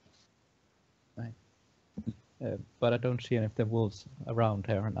 But I don't see any of the wolves around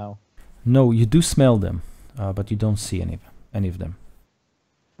here now. No, you do smell them, but you don't see any of them.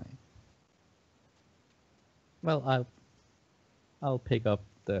 Well, I'll pick up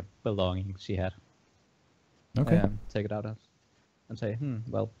the belongings she had. Okay. Take it out and say,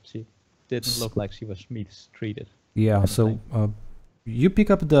 well, she didn't look like she was mistreated. Yeah, so you pick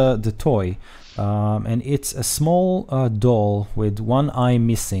up the toy, and it's a small doll with one eye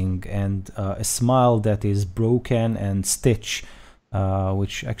missing and a smile that is broken and stitched,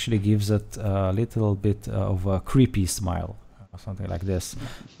 which actually gives it a little bit of a creepy smile, or something like this.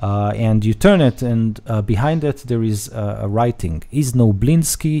 And you turn it, and behind it there is a writing: "Is no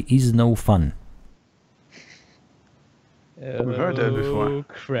Blinsky, is no fun." We've heard that before. Oh,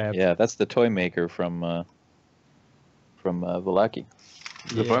 crap. Yeah, that's the toy maker from Valaki.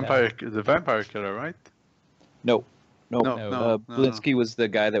 The vampire killer, right? No. No. Blinsky was the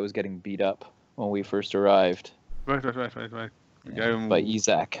guy that was getting beat up when we first arrived Right. The guy who... by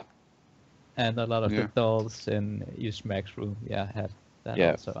Isaac. And a lot of the Yeah. dolls in Usmac's room, had that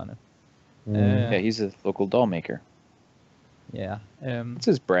Yeah. also on it. Yeah, he's a local doll maker. Yeah. It's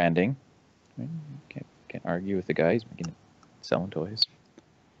his branding. Can't argue with the guy. He's selling toys.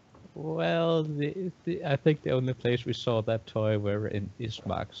 Well, I think the only place we saw that toy were in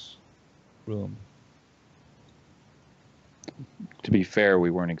Ismac's room. To be fair,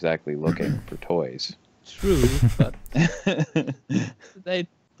 we weren't exactly looking for toys. True, but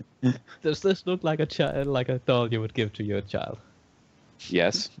does this look like a child, like a doll you would give to your child?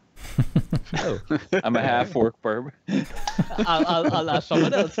 Yes, Oh, I'm a half-orc barb. I'll ask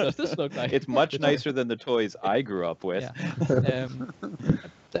someone else. Does this look like? It's much nicer than the toys I grew up with. Yeah.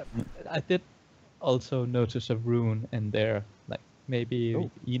 I did also notice a rune in there, like maybe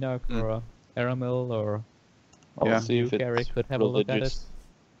Enoch or Aramil or I'll see if Gary it's could have a look at it. religious.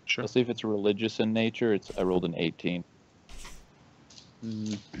 Sure. I'll see if it's religious in nature. I rolled an 18.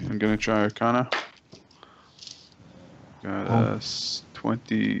 I'm gonna try Arcana. Got a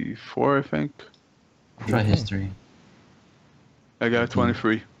 24, I think. Try history. I got a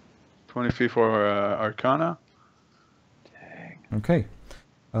 23. 23 for Arcana. Okay.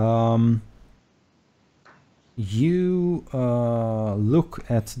 You look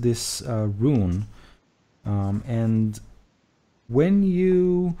at this rune, and when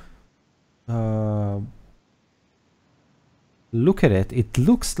you look at it, it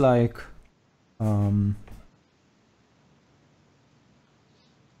looks like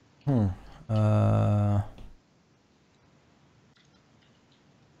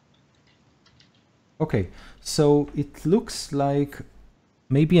okay, so it looks like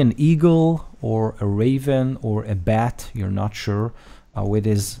maybe an eagle or a raven or a bat, you're not sure, with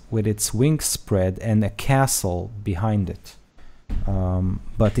its wings spread and a castle behind it.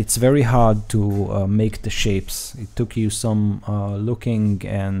 But it's very hard to make the shapes. It took you some looking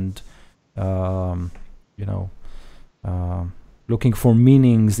and looking for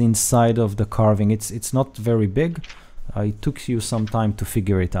meanings inside of the carving. It's not very big. It took you some time to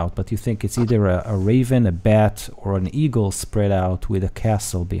figure it out, but you think it's either a raven, a bat, or an eagle spread out with a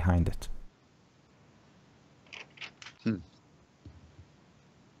castle behind it.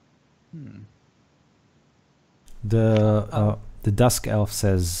 The Dusk Elf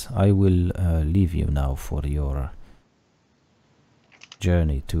says, "I will leave you now for your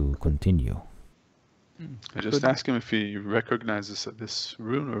journey to continue." I just ask him if he recognizes this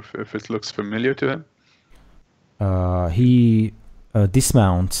rune or if it looks familiar to him. He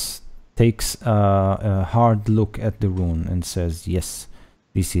dismounts, takes a hard look at the rune and says, "Yes,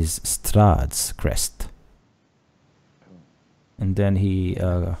 this is Strahd's crest." And then he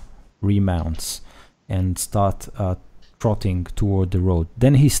remounts and starts trotting toward the road.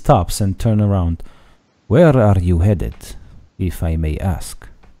 Then he stops and turns around. "Where are you headed, if I may ask?"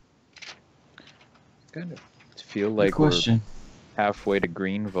 Kind of feel like we're halfway to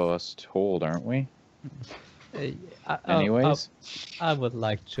Greenvost Hold, aren't we? Anyways, I would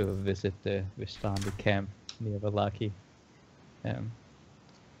like to visit the Vistani camp near Vallaki.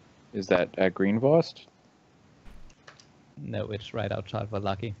 Is that at Greenvost? No, it's right outside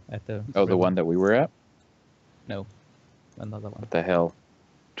Vallaki at the. Oh, the one that we were at? No, another one. What the hell?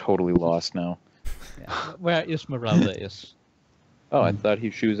 Totally lost now. Yeah. Where Esmeralda is. Oh, I thought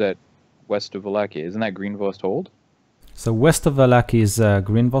she was at west of Vallaki. Isn't that Greenvost Hold? So west of Vallaki is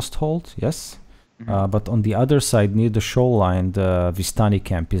Greenvost Hold, yes. But on the other side, near the shoreline, the Vistani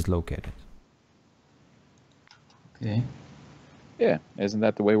camp is located. Okay. Yeah, isn't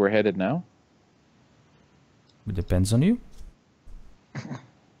that the way we're headed now? It depends on you.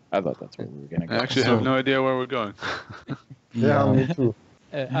 I thought that's where we were gonna go. I actually have no idea where we're going. Yeah, me too.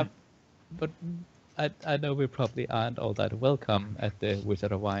 But I know we probably aren't all that welcome at the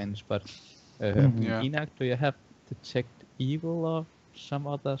Wizard of Wines, but Yeah. Enoch, do you have Detect Evil or some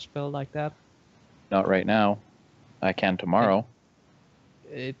other spell like that? Not right now. I can tomorrow.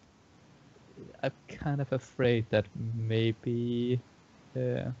 I'm kind of afraid that maybe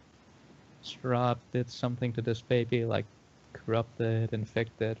Strahd did something to this baby, like corrupted,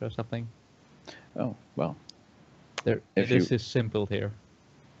 infected, or something. Oh, well. It If is you- his symbol here,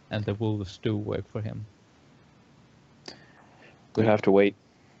 and the wolves do work for him. We have to wait.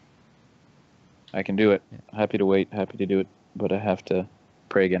 I can do it. Yeah. Happy to wait, happy to do it, but I have to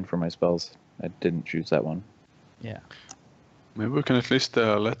pray again for my spells. I didn't choose that one. Yeah. Maybe we can at least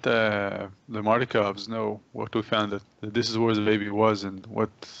let the Mardikovs know what we found, that this is where the baby was, and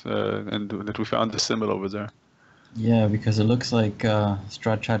and that we found the symbol over there. Yeah, because it looks like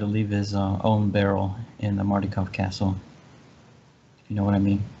Strahd tried to leave his own barrel in the Mardikov castle. If you know what I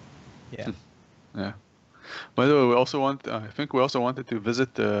mean. Yeah. Yeah. By the way, we also I think we also wanted to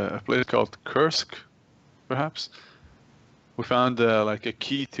visit a place called Kursk, perhaps. We found like a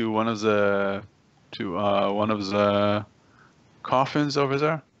key to one of the coffins over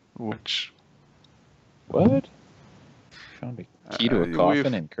there, which. What? Found a key to a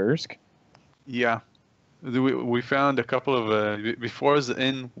coffin in Kursk? Yeah. We found a couple of before the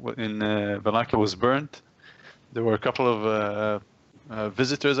inn in Vallaki was burnt. There were a couple of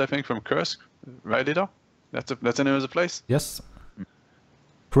visitors, I think, from Kursk, right, Ido? That's the name of the place. Yes.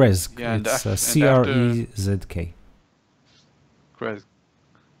 Krezk. Yeah, and it's and Krezk. Correct.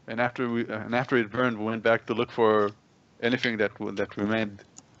 And after it burned, we went back to look for anything that remained,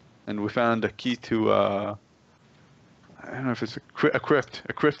 and we found a key to I don't know if it's a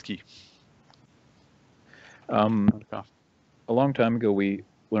crypt key. A long time ago, we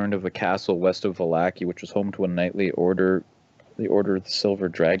learned of a castle west of Vallaki, which was home to a knightly order, the Order of the Silver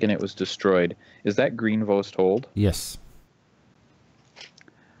Dragon. It was destroyed. Is that Greenvost Hold? Yes.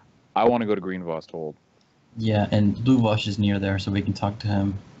 I want to go to Greenvost Hold. Yeah, and Luvosh is near there, so we can talk to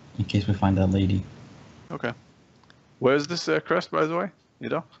him in case we find that lady. Okay. Where's this crest, by the way? You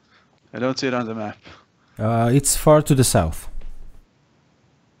know? I don't see it on the map. It's far to the south.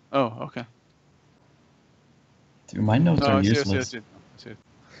 Oh, okay. Dude, my notes No, are I see useless. it.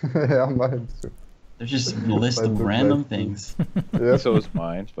 Yeah, mine too. They're just a list Find of the random places. things. Yeah. So is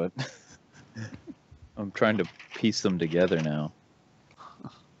mine, but I'm trying to piece them together now.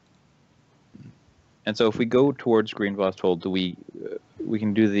 And so if we go towards Greenvosthold, do we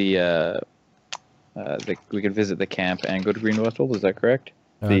can do we can visit the camp and go to Greenvosthold, is that correct?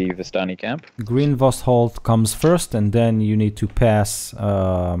 The Vistani camp? Greenvosthold comes first, and then you need to pass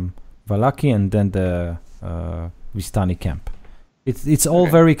Vallaki and then the Vistani camp. It's all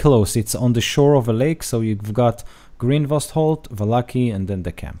very close. It's on the shore of a lake, so you've got Greenvosthold, Vallaki, and then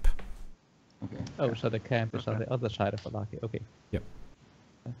the camp. Okay. Oh, so the camp is on the other side of Valaki. Okay. Yep.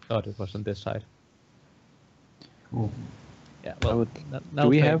 I thought it was on this side. Cool. Yeah. Well, do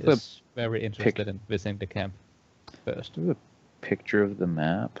we have a very interested in visiting the camp first. Do we have a picture of the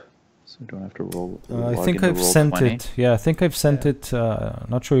map? So we don't have to roll. I log think into I've sent Roll20? it. Yeah, I think I've sent it.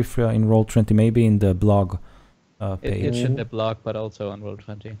 Not sure if in Roll20, maybe in the blog page. It's in the blog, but also on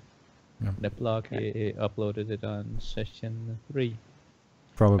Roll20. Yeah. The blog, he uploaded it on session 3.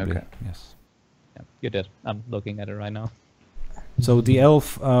 Probably, Okay. yes. Yeah, you did. I'm looking at it right now. So the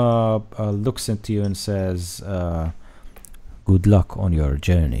elf looks at you and says, "Good luck on your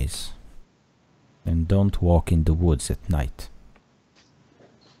journeys, and don't walk in the woods at night."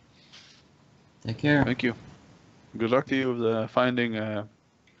 Take care. Thank you. Good luck to you with finding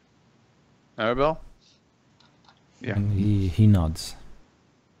Arabelle. Yeah. And he nods.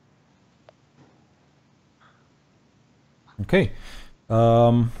 Okay.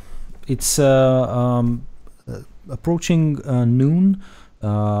 It's approaching noon.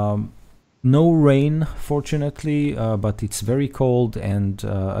 No rain, fortunately, but it's very cold, and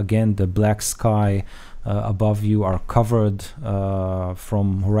again, the black sky above you are covered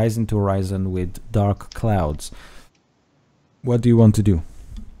from horizon to horizon with dark clouds. What do you want to do?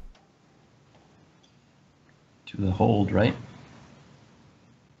 To the hold, right?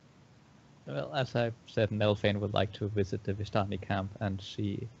 Well, as I said, Nelfane would like to visit the Vistani camp and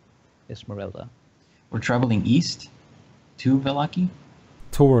see Esmeralda. We're traveling east to Vallaki.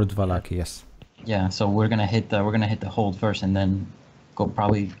 Toward Vallaki, yes. Yeah, so we're gonna hit the hold first, and then go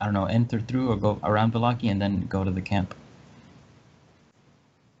probably, I don't know, enter through or go around Vallaki, and then go to the camp.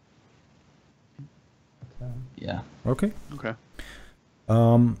 Yeah. Okay. Okay.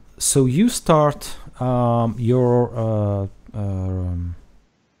 So you start your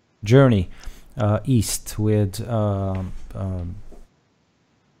journey east with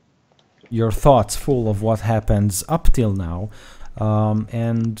your thoughts full of what happens up till now,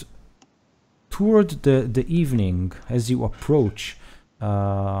 and toward the evening, as you approach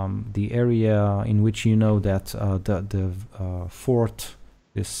the area in which you know that the fort,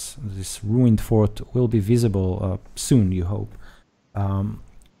 this ruined fort, will be visible soon, you hope.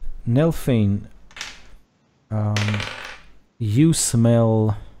 Nelfane, you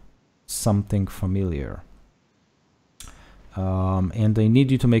smell something familiar, and I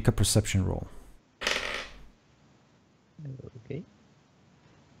need you to make a perception roll. Okay.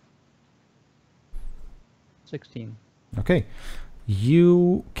 16. Okay.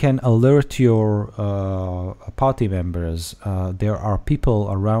 You can alert your party members. There are people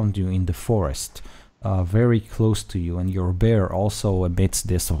around you in the forest, very close to you, and your bear also emits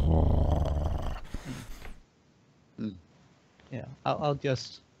this. Yeah, I'll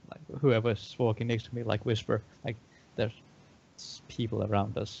just, like, whoever's walking next to me, like, whisper, like, there's people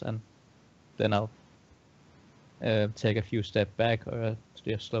around us, and then I'll take a few steps back, or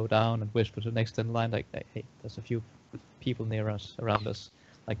just slow down and whisper to the next in line, like, hey, there's a few people near us, around us,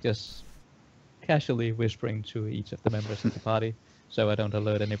 like, just casually whispering to each of the members of the party, so I don't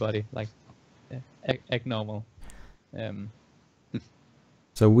alert anybody, like, act normal.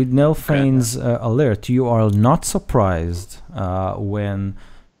 So with Nelfane's alert, you are not surprised when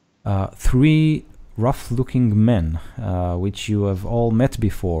 3 rough-looking men, which you have all met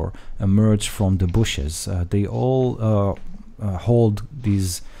before, emerge from the bushes. They all hold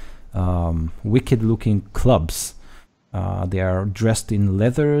these wicked-looking clubs. They are dressed in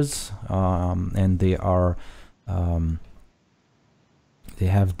leathers, and they are they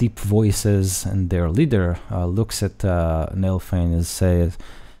have deep voices, and their leader looks at Nelfane and says,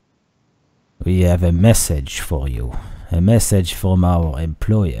 "We have a message for you, a message from our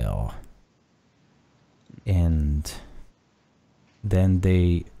employer." And then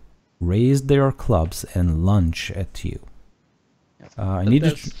they raise their clubs and lunge at you. I need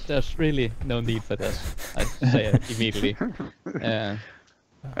there's really no need for this, I say it immediately.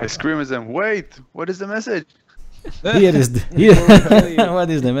 I scream at them, "Wait, what is the message?" Here is what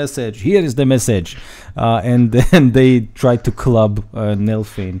is the message? Here is the message. And then they try to club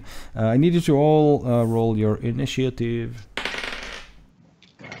Nelfane. I need you to all roll your initiative.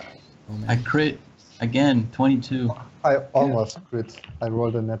 I crit Again, 22. I almost crit. I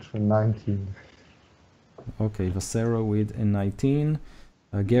rolled a natural 19. Okay, Vasero with a 19.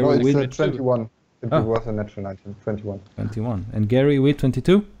 Gary No, it's with a 21. It Oh. was a natural 19. 21. 21. And Gary with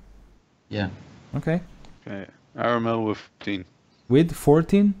 22? Yeah. Okay. Okay. Aramel with 15. With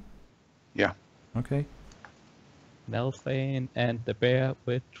 14? Yeah. Okay. Nelfane and the bear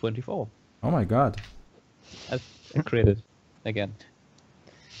with 24. Oh my god. That's a credit again.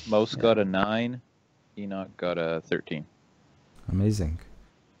 Most got a 9. Enoch got a 13. Amazing.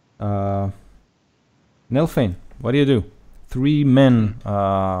 Nelfane, what do you do? 3 men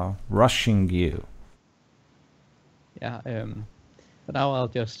rushing you. Yeah. But now I'll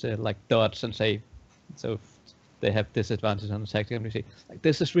just like dodge and say, so if they have disadvantage on attacking, and we say, like,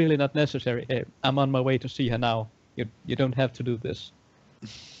 this is really not necessary. I'm on my way to see her now. You don't have to do this.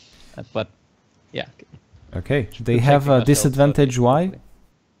 But yeah. Okay. They protecting have a myself, disadvantage. Why?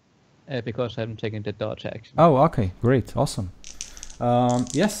 Because I'm taking the dodge action. Oh, okay. Great. Awesome.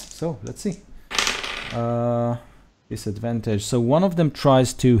 Yes. So let's see. Disadvantage. So one of them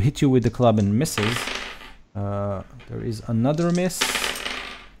tries to hit you with the club and misses. There is another miss.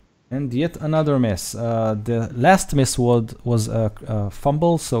 And yet another miss. The last miss was a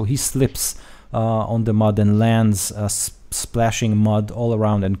fumble, so he slips on the mud and lands, splashing mud all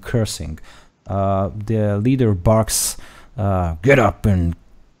around and cursing. The leader barks, "Get up and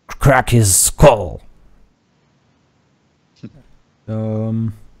crack his skull!"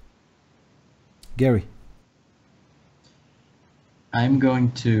 Gary. I'm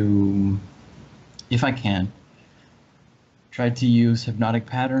going to, if I can, try to use Hypnotic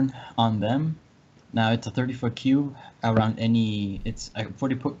Pattern on them. Now it's a 30-foot cube around any, it's a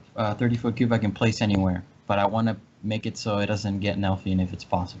 30-foot cube I can place anywhere, but I want to make it so it doesn't get Nelphine if it's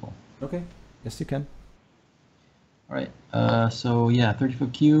possible. Okay. Yes, you can. Alright, so yeah,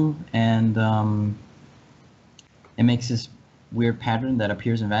 30-foot cube, and it makes this weird pattern that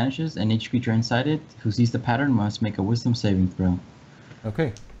appears and vanishes, and each creature inside it who sees the pattern must make a wisdom saving throw.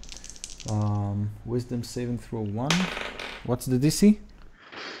 Okay. Wisdom saving throw 1. What's the DC?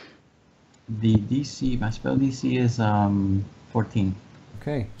 The DC, my spell DC is 14.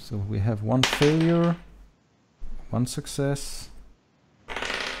 Okay, so we have 1 failure, 1 success,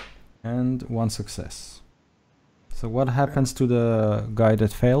 and 1 success. So what happens to the guy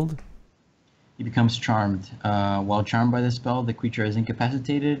that failed? He becomes charmed. While charmed by the spell, the creature is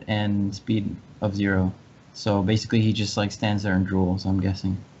incapacitated and speed of 0. So basically he just like stands there and drools, I'm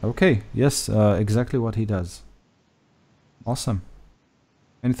guessing. Okay, yes, exactly what he does. Awesome.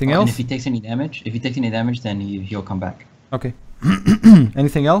 Anything And else? if he takes any damage, then he'll come back. Okay.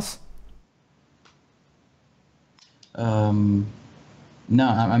 Anything else? No,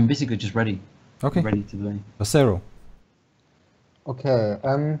 I'm basically just ready. Okay. Ready to play. Acero. Okay.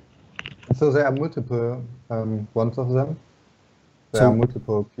 So there are multiple ones of them. There So- are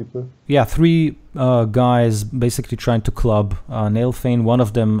multiple people. Yeah, 3 guys basically trying to club Nailfane. One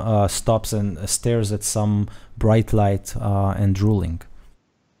of them stops and stares at some bright light and drooling.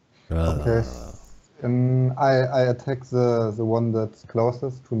 Okay. I attack the one that's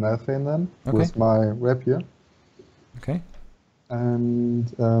closest to Nelphane then Okay. with my rapier. Okay.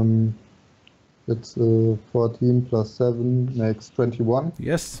 And it's 14 plus 7 makes 21.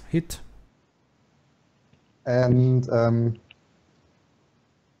 Yes, hit. And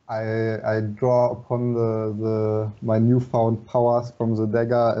I draw upon my newfound powers from the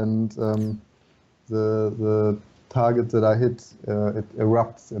dagger, and the target that I hit, it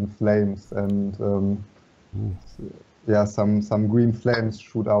erupts in flames, and yeah, some green flames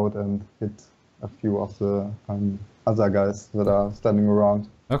shoot out and hit a few of the other guys that are standing around.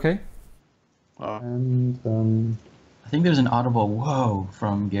 Okay. And I think there's an audible whoa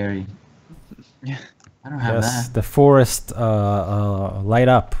from Gary. I don't have Yes, that. the forest light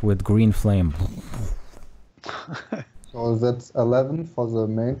up with green flame. so that's 11 for the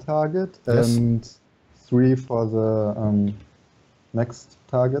main target, Yes. and 3 for the next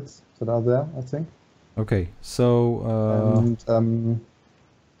targets that are there, I think. Okay, so And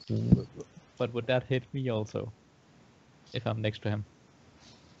But would that hit me also? If I'm next to him?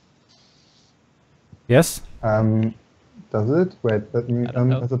 yes. does it? Wait, let me. I don't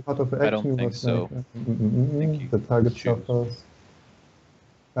know. As a part of the action, I don't you think must so. make- you the target choose. suffers.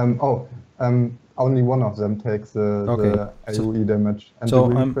 Only one of them takes the Okay, so- AoE damage, and so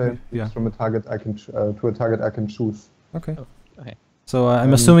the I'm- reframe yeah. is from a target I can to a target I can choose. Okay. Oh, okay. So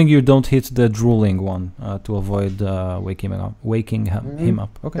I'm assuming you don't hit the drooling one to avoid waking him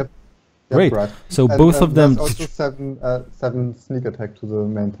up. Okay. Yep. Great. Right. So And- both and of them. there's also 7 sneak attack to the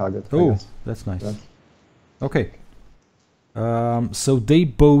main target. I Oh, guess. that's nice. Yes. Okay. So they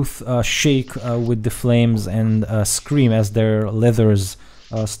both shake with the flames and scream as their leathers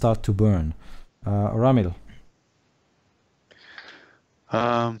start to burn. Ramil.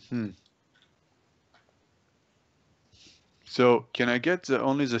 So can I get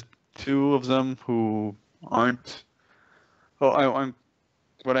only the two of them who aren't? Oh,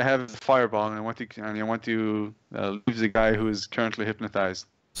 but I have fireball, and I want to leave the guy who is currently hypnotized.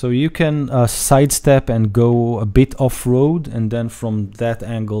 So you can sidestep and go a bit off-road, and then from that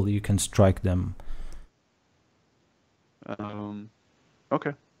angle you can strike them.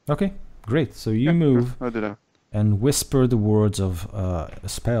 Okay. Okay, great. So you move and whisper the words of a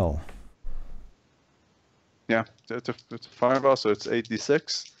spell. Yeah, it's a fireball, so it's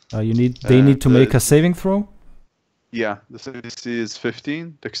 8d6. They need to make a saving throw? Yeah, the CDC is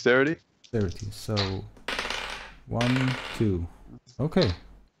 15, dexterity. Dexterity, so 1, 2. Okay.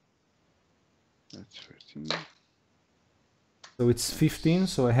 That's 15. So it's 15,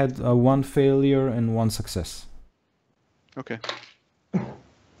 so I had 1 failure and 1 success. Okay.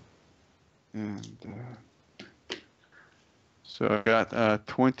 And so I got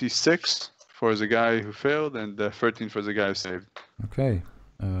 26 for the guy who failed and 13 for the guy who saved. Okay.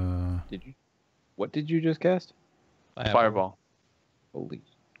 What did you just cast? Fireball. Holy.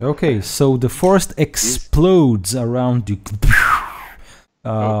 Okay, so the forest explodes around you.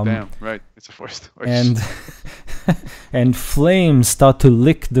 Oh damn! Right, it's a forest. And flames start to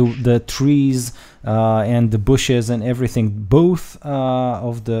lick the trees and the bushes and everything. Both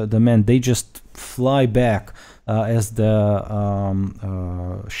of the men, they just fly back as the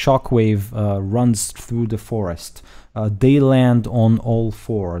shockwave runs through the forest. They land on all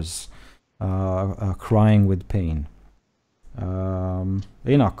fours, crying with pain.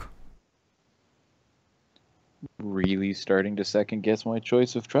 Enoch. Really starting to second guess my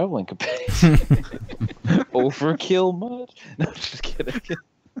choice of traveling companion. Overkill much? No, just kidding.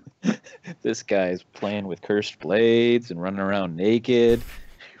 This guy's playing with cursed blades and running around naked,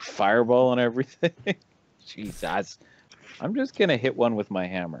 fireball and everything. Jesus. I'm just gonna hit one with my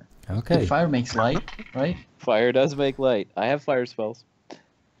hammer. Okay. The fire makes light, right? Fire does make light. I have fire spells.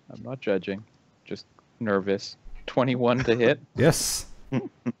 I'm not judging. Just nervous. 21 to hit. Yes.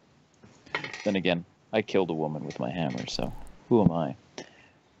 Then again, I killed a woman with my hammer, so who am I?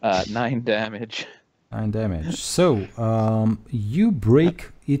 9 damage. 9 damage. So, you break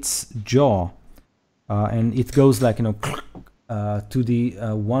its jaw, and it goes like, to the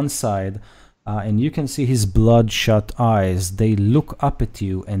one side, and you can see his bloodshot eyes. They look up at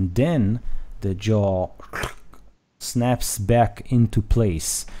you, and then the jaw snaps back into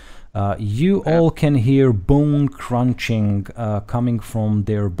place. You all can hear bone crunching coming from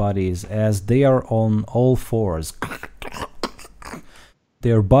their bodies as they are on all fours.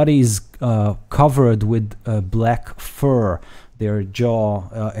 Their bodies covered with black fur. Their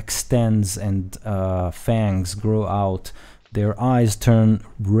jaw extends and fangs grow out. Their eyes turn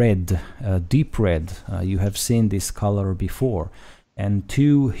red, deep red. You have seen this color before. And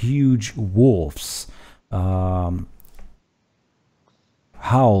 2 huge wolves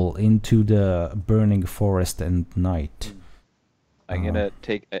howl into the burning forest and night. I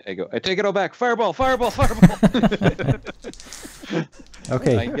take it all back. Fireball, fireball, fireball.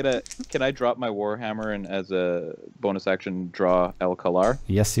 Okay. Can I drop my warhammer and as a bonus action draw El Kalar?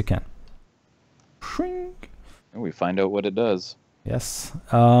 Yes, you can. Shrink. And we find out what it does. Yes.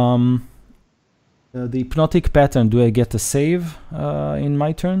 The hypnotic pattern. Do I get a save in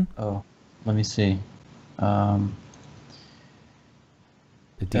my turn? Oh, let me see. At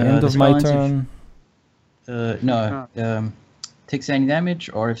the end of my turn. Takes any damage,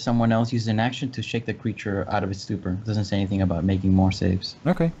 or if someone else uses an action to shake the creature out of its stupor. It doesn't say anything about making more saves.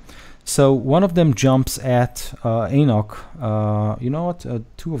 Okay. So one of them jumps at Enoch. You know what?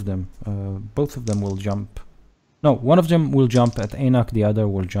 2 of them. Both of them will jump. No, one of them will jump at Enoch. The other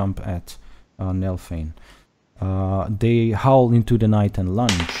will jump at Nelfane. They howl into the night and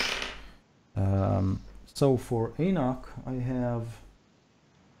lunge. So for Enoch, I have...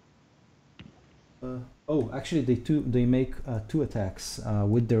 actually, they make 2 attacks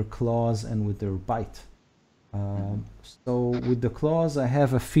with their claws and with their bite. So with the claws, I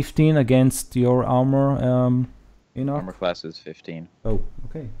have a 15 against your armor, Enoch. Armor class is 15. Oh,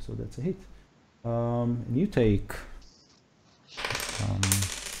 okay, so that's a hit. And you take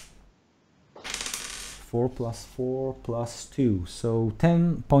 4 plus 4 plus 2, so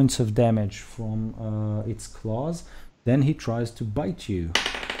 10 points of damage from its claws. Then he tries to bite you.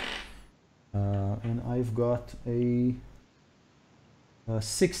 And I've got a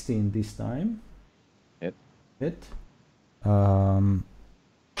 16 this time. Hit. And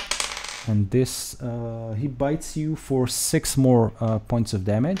and this he bites you for 6 more points of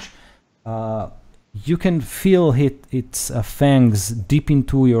damage. You can feel its fangs deep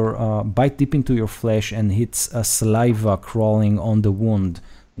into your bite deep into your flesh, and its saliva crawling on the wound.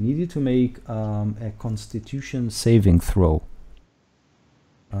 I need you to make a Constitution saving throw.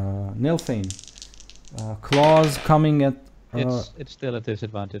 Nelthane, claws coming at. It's still a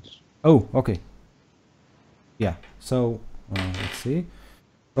disadvantage. Oh, okay. Yeah. So let's see.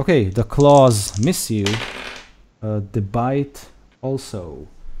 Okay, the claws miss you. The bite also.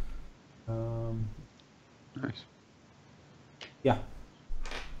 Nice. Yeah.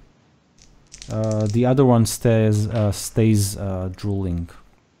 The other one stays drooling.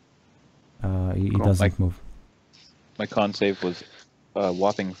 He Cool. doesn't move. My con save was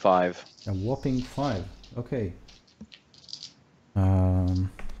whopping 5. A whopping 5. Okay.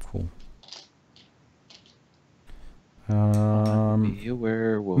 Cool. Be a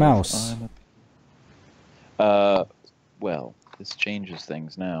werewolf. Mouse. Well, this changes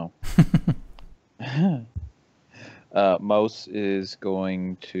things now. Mouse is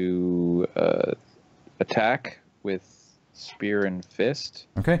going to attack with spear and fist,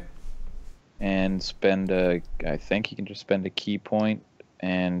 Okay. and spend I think he can just spend a key point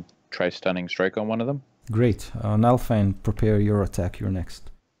and try stunning strike on one of them. Great. Nalfine, prepare your attack. You're next.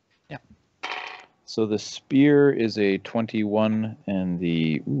 So the spear is a 21, and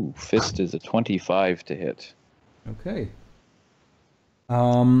the fist is a 25 to hit. Okay.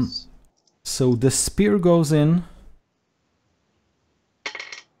 So the spear goes in.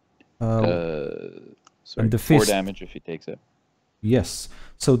 Sorry, and the 4 fist. damage if he takes it. Yes.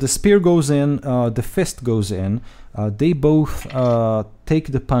 So the spear goes in, the fist goes in. They both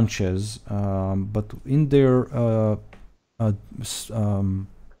take the punches, but in their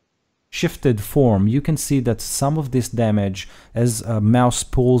shifted form, you can see that some of this damage, as Mouse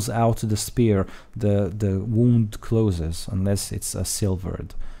pulls out the spear, the wound closes, unless it's a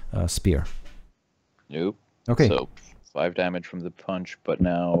silvered spear. Nope. Okay. So 5 damage from the punch, but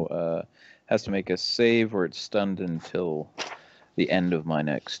now has to make a save or it's stunned until the end of my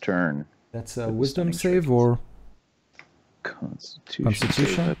next turn. That's a with the wisdom stunning save strike. or Constitution?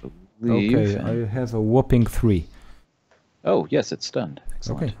 Save, I believe. Okay, I have a whopping 3. Oh, yes, it's stunned.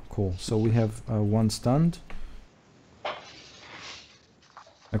 Excellent. Okay, cool. So we have 1 stunned.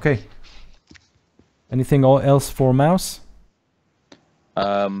 Okay. Anything else for Mouse?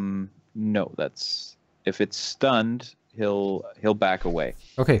 No, that's if it's stunned, he'll back away.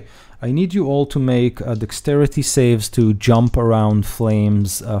 Okay, I need you all to make dexterity saves to jump around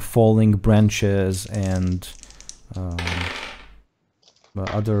flames, falling branches, and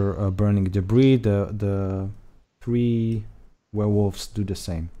other burning debris. The 3 werewolves do the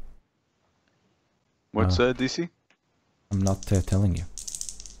same. What's DC? I'm not telling you.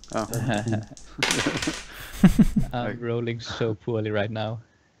 Oh. I'm rolling so poorly right now.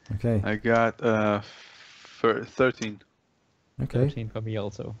 Okay. I got 13. Okay. 13 for me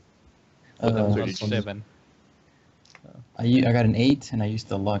also. Uh, That was so did you- 7. I got an 8, and I used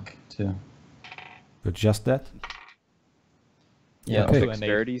the luck too. But just that? Yeah, Okay. also an 8.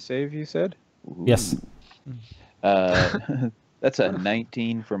 Dexterity save, you said? Yes. That's a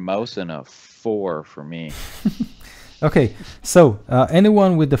 19 for Mouse and a 4 for me. Okay, so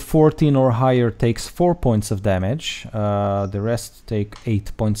anyone with the 14 or higher takes 4 points of damage. The rest take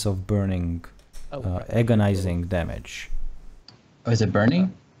 8 points of burning, agonizing damage. Oh, is it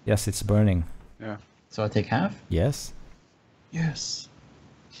burning? Yes, it's burning. Yeah. So I take half? Yes. Yes.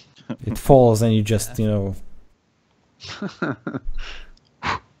 It falls and you just, yeah.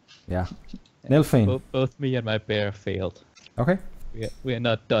 Nelfane. Both me and my bear failed. Okay. We are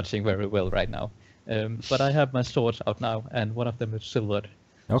not dodging very well right now. But I have my swords out now, and one of them is silvered.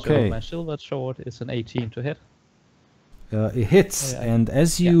 Okay. So my silvered sword is an 18 to hit. It hits, and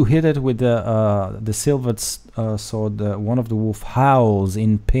as you hit it with the silvered sword, one of the wolf howls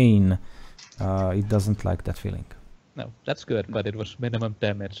in pain. It doesn't like that feeling. No, that's good, but it was minimum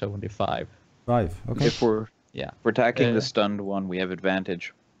damage, only 5. 5. Okay. If we're attacking the stunned one, we have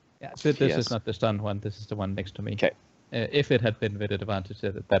advantage. Yeah, so this Yes. is not the stunned one. This is the one next to me. Okay. If it had been with advantage,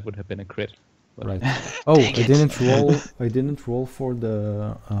 that would have been a crit. But Right. Oh, I didn't roll. I didn't roll for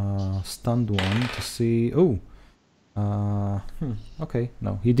the stunned one to see. Oh. Okay.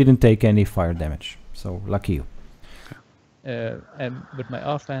 No, he didn't take any fire damage. So lucky you. And with my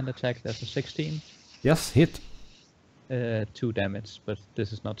offhand attack, that's a 16. Yes, hit. 2 damage, but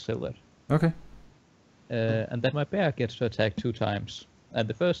this is not silver. Okay. And then my bear gets to attack 2 times. And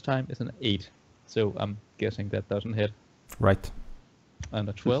the first time is an 8. So I'm guessing that doesn't hit. Right. And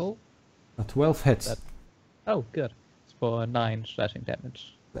a 12. A 12 hits. Oh, good. It's for 9 slashing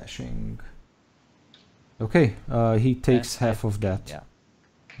damage. Slashing. Okay, he takes half of that. Yeah.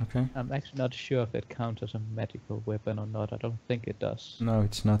 Okay. I'm actually not sure if it counts as a magical weapon or not. I don't think it does. No,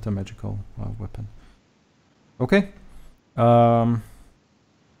 it's not a magical weapon. Okay. Um,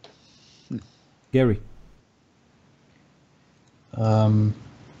 Gary. I'm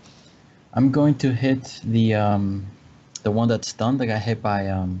going to hit the one that's stunned. The guy hit by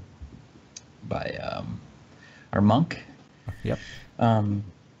our monk. Yep.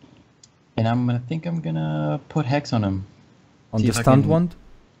 And I'm gonna put hex on him. On See the if I stunned can- one?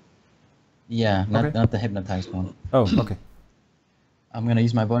 Yeah, Okay. not the hypnotized one. Oh, okay. I'm gonna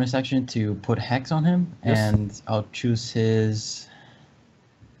use my bonus action to put hex on him, Yes. and I'll choose his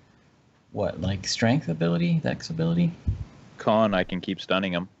like strength ability, dex ability. Con, I can keep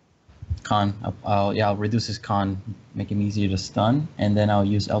stunning him. Con. I'll reduce his con, make him easier to stun, and then I'll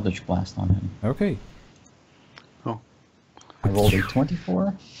use Eldritch Blast on him. Okay. I rolled a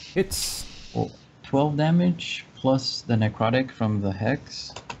 24. Hits. 12 damage plus the necrotic from the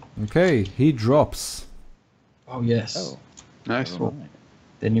hex. Okay, he drops. Oh yes. Oh. Nice. Cool.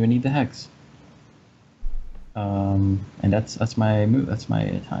 Didn't even need the hex. And that's my move. That's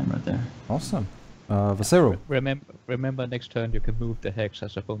my time right there. Awesome. Vasero. Remember, next turn you can move the hex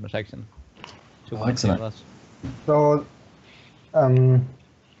as a bonus action. To Oh, one of the excellent. others. So,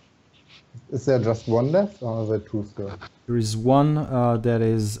 is there just one left, or are there two still? There is one that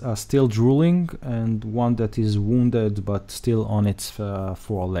is still drooling and one that is wounded but still on its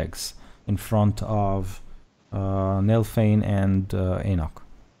 4 legs in front of Nelfane and Enoch.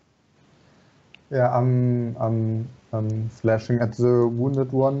 Yeah, I'm slashing at the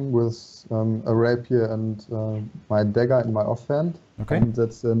wounded one with a rapier and my dagger in my offhand. Okay. And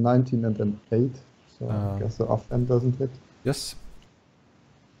that's a 19 and an 8. So I guess the offhand doesn't hit. Yes.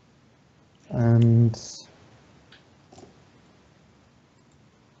 And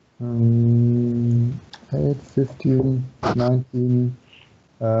 8, 15, 19,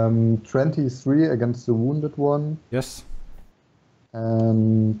 23 against the wounded one. Yes.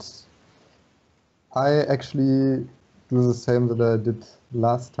 And I actually do the same that I did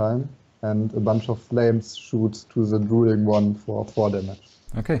last time, and a bunch of flames shoots to the drooling one for 4 damage.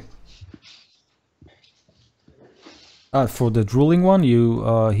 Okay. For the drooling one,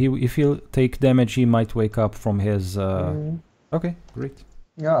 if he'll take damage, he might wake up from his. Okay, great.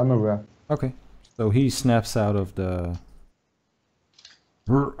 Yeah, I'm aware. Okay, so he snaps out of the.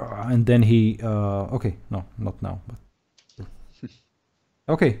 And then he. Okay, no, not now. But.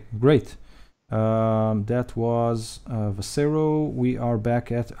 Okay, great. That was Vasero. We are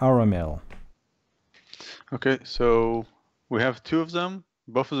back at Aramel. Okay, so we have 2 of them.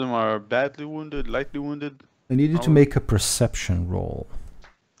 Both of them are badly wounded, lightly wounded. I need you to make a perception roll.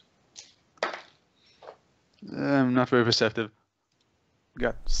 I'm not very perceptive.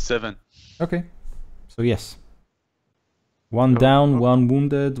 Got 7. Okay, so yes. One down, one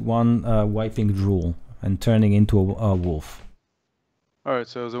wounded, one wiping drool and turning into a wolf. Alright,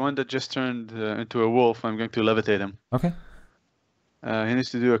 so the one that just turned into a wolf, I'm going to levitate him. Okay. He needs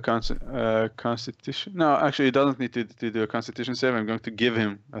to do a constitution. No, actually, he doesn't need to do a constitution save. I'm going to give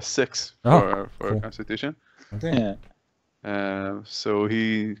him a 6 for cool. a constitution. Okay. Yeah. So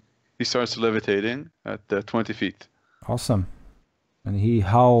he starts levitating at 20 feet. Awesome. And he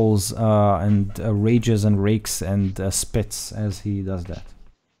howls and rages and rakes and spits as he does that.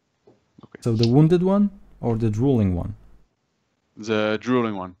 Okay. So the wounded one or the drooling one? The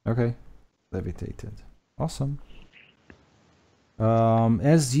drooling one. Okay. Levitated. Awesome.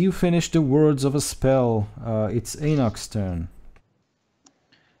 As you finish the words of a spell, it's Enoch's turn.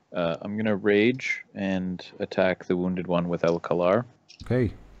 I'm gonna rage and attack the wounded one with El Kalar.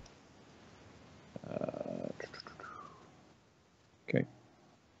 Okay. Okay.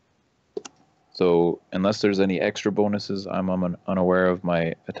 So unless there's any extra bonuses, I'm unaware of.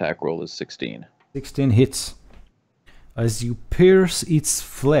 My attack roll is 16. 16 hits. As you pierce its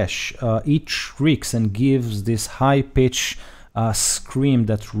flesh, it shrieks and gives this high-pitched scream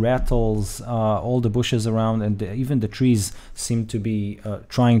that rattles all the bushes around, and even the trees seem to be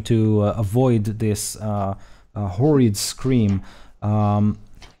trying to avoid this horrid scream.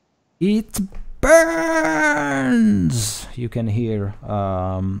 It burns! You can hear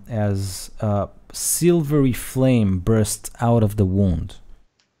as a silvery flame bursts out of the wound.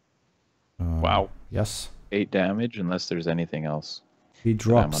 Wow. Yes. 8 damage, unless there's anything else He that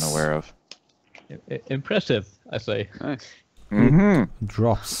drops. I'm unaware of. Impressive, I say. Nice.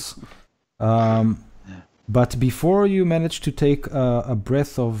 Drops. But before you manage to take a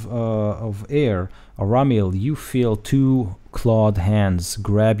breath of air, Aramil, you feel 2 clawed hands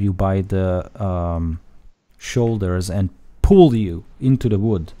grab you by the shoulders and pull you into the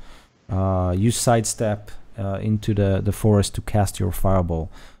wood. You sidestep into the forest to cast your fireball,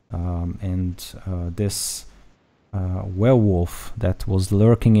 and this werewolf that was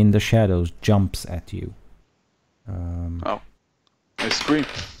lurking in the shadows jumps at you. Oh, I scream.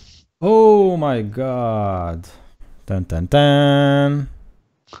 Oh my god! Dun dun dun!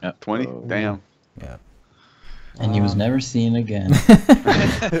 20. Damn. Yeah. And he was never seen again.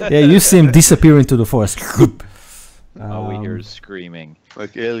 Yeah, you see him disappear into the forest. All we hear is screaming.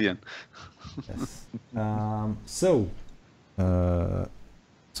 Like Alien. Yes. So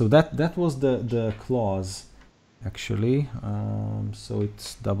that was the claws, actually. So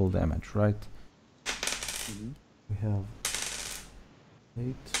it's double damage, right? We have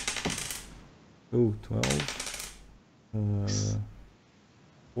 8. Oh, 12.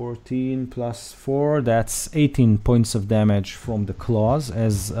 14 plus 4. That's 18 points of damage from the claws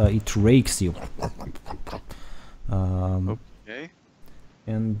as it rakes you. Okay.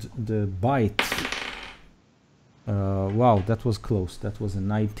 And the bite. Wow, that was close. That was a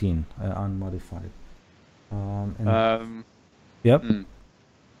 19, unmodified. Yep.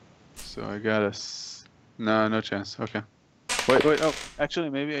 So I got no chance. Okay. Wait. Oh, actually,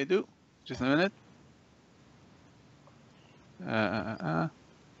 maybe I do. Just a minute. I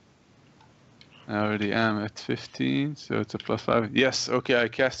already am at 15, so it's a +5. Yes. Okay. I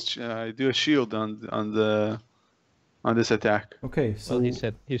cast. I do a shield on this attack. Okay. So Well,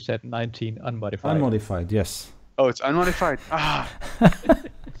 he said 19 unmodified. unmodified. Yes. Oh, it's unmodified.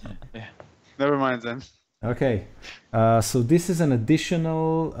 Yeah. Never mind then. Okay. So this is an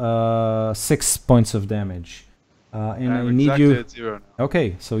additional 6 points of damage. And I'm I need exactly you. at 0 now.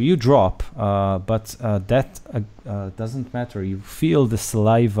 Okay, so you drop, but that doesn't matter. You feel the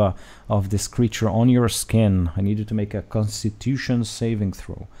saliva of this creature on your skin. I need you to make a Constitution saving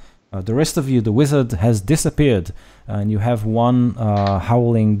throw. The rest of you, the wizard has disappeared, and you have one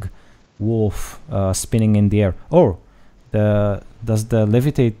howling wolf spinning in the air. Oh, does the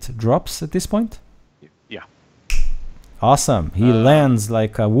levitate drops at this point? Yeah. Awesome. He lands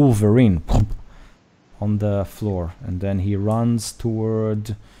like a wolverine on the floor, and then he runs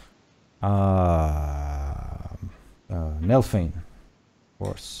toward Nelfane, of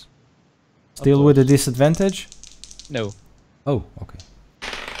course. Still with a disadvantage? No. Oh, okay.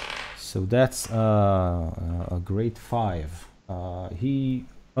 So that's a grade 5.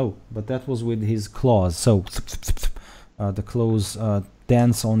 But that was with his claws. So the claws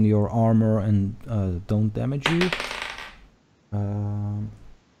dance on your armor and don't damage you.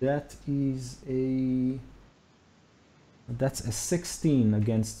 That's a 16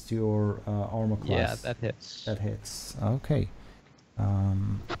 against your armor class. Yeah, that hits. That hits. Okay.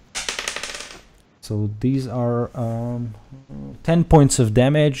 So these are 10 points of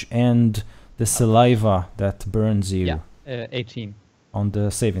damage and the saliva that burns you. Yeah, 18. On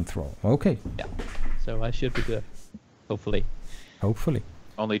the saving throw. Okay. Yeah. So I should be good. Hopefully. Hopefully.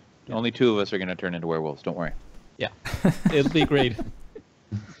 Only 2 of us are going to turn into werewolves. Don't worry. Yeah. It'll be great.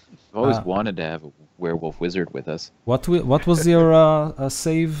 I've always wanted to have a werewolf wizard with us. What was your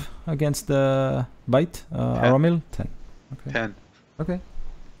save against the bite, Aramil? 10. Okay. 10. Okay.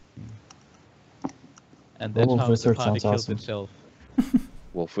 And that's Werewolf how the wizard party sounds killed awesome. itself.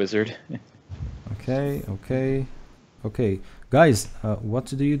 Wolf wizard. Okay. Guys, what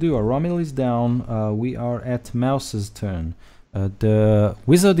do you do? Aramil is down. We are at Mouse's turn. The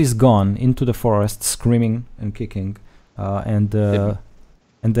wizard is gone into the forest, screaming and kicking, and the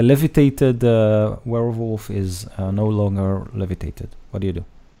levitated werewolf is no longer levitated. What do you do?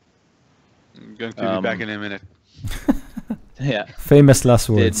 I'm going to be back in a minute. Yeah. Famous last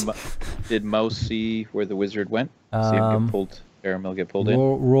words. Did Mouse see where the wizard went? See him get pulled. Aramil get pulled in.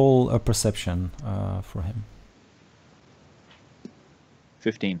 Roll a perception for him.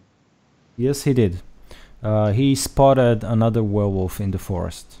 15. Yes, he did. He spotted another werewolf in the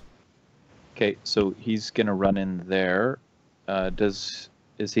forest. Okay, so he's gonna run in there. Is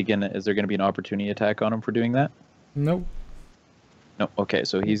there gonna be an opportunity attack on him for doing that? No. No. Okay,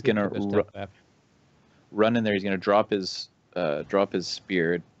 so he's gonna run in there. He's gonna drop his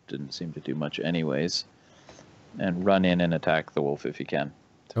spear. It didn't seem to do much anyways, and run in and attack the wolf if he can.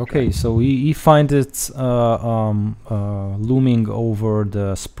 Okay, so he finds it looming over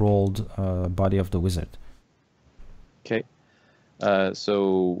the sprawled body of the wizard. Okay,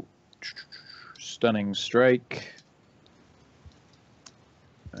 so stunning strike.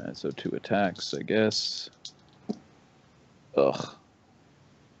 So 2 attacks, I guess. Ugh.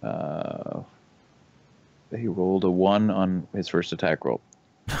 He rolled a 1 on his first attack roll,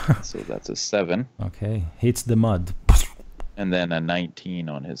 so that's a 7. Okay, hits the mud. And then a 19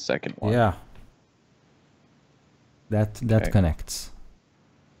 on his second one. Yeah. That Okay. connects.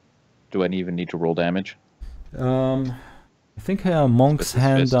 Do I even need to roll damage? I think monk's his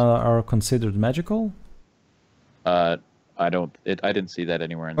hand fist. are considered magical. I don't. I didn't see that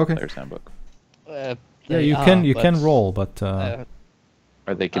anywhere in Okay. the player's handbook. Yeah, They you are, can but, roll, but Are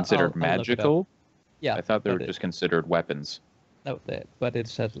they considered I'll look it up. magical? Yeah, I thought they but were it- just considered weapons. No, but it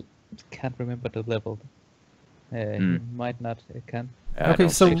said can't remember the level. He might not. It can. I okay. don't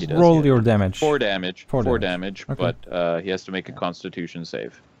So think he does roll yet. your damage. 4 damage. Four 4 damage. damage, Okay. but he has to make a Constitution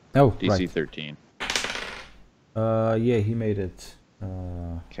save. Oh, DC right. 13. Yeah, he made it.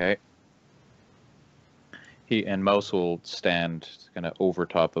 Okay. He and Mouse will stand kind of over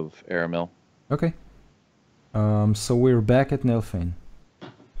top of Aramil. Okay. So we're back at Nelfane.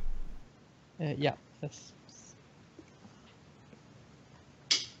 Yeah. That's.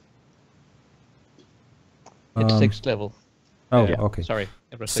 It's 6th level. Oh, Yeah, okay. Sorry.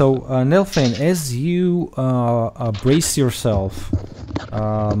 it was So, 6th level. Nelfane, as you brace yourself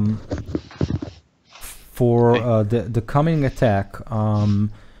for the coming attack,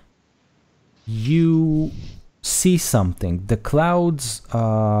 you see something. The clouds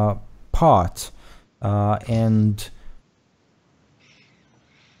part, and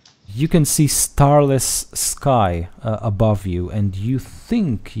you can see starless sky above you, and you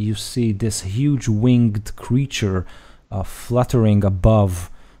think you see this huge winged creature fluttering above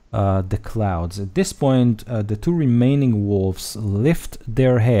the clouds. At this point, the two remaining wolves lift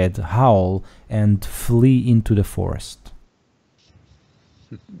their head, howl, and flee into the forest.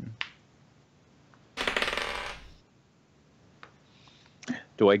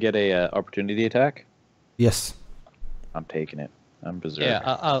 Do I get a opportunity attack? Yes. I'm taking it. I'm berserk. Yeah,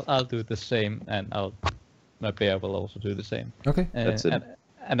 I'll do the same, and my bear will also do the same. Okay. That's it.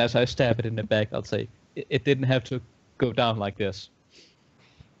 And as I stab it in the back, I'll say it didn't have to go down like this.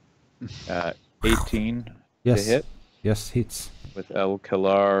 18 Yes. to hit Yes, hits. with El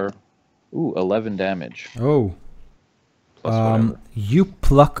Kalar. Ooh, 11 damage. Oh. Plus whatever. You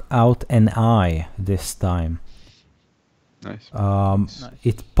pluck out an eye this time. Nice.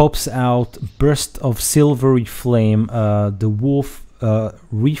 It pops out, burst of silvery flame. The wolf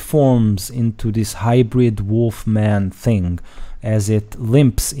reforms into this hybrid wolf-man thing as it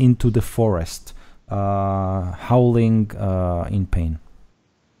limps into the forest, howling in pain.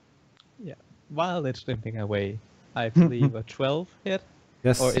 Yeah. While it's limping away, I believe a 12 hit,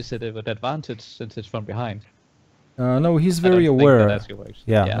 Yes. or is it with advantage since it's from behind? No, he's I don't very think aware. that actually works.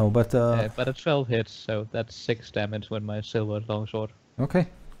 Yeah, no, but But a 12 hits, so that's 6 damage with my silver longsword. okay.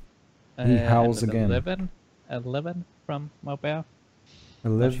 He howls and again. 11 from my bear.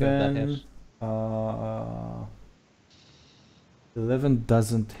 Not sure if that 11. hits. 11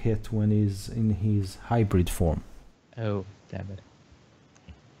 doesn't hit when he's in his hybrid form. Oh, damn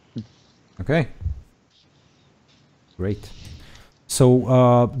it. Okay. Great.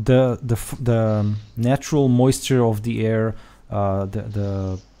 So the natural moisture of the air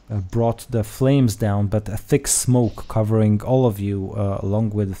brought the flames down, but a thick smoke covering all of you, along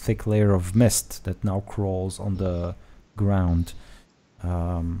with a thick layer of mist that now crawls on the ground.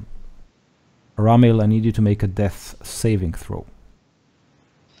 Ramil, I need you to make a death saving throw.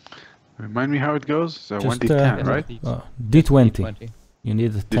 Remind me how it goes. So Just, 1d10, Yeah, right? D20. D20. You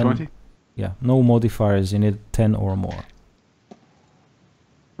need a 10. D20? Yeah, no modifiers. You need 10 or more.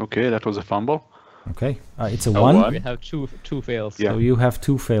 Okay, that was a fumble. Okay, it's a A 1. one? We have two fails. Yeah. So you have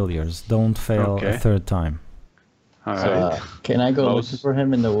 2 failures. Don't fail a Okay. third time. All So- right. Can I go Most- looking for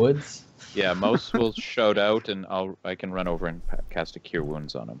him in the woods? Yeah, Mouse will shout out, and I can run over and cast a Cure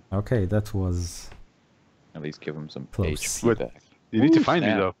Wounds on him. Okay, that was... At least give him some Close. HP But- back. You need to Ooh, find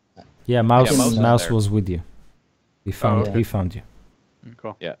me snap. though. Yeah, Mouse, Mouse is Mouse there. was with you. He found, okay. he found you.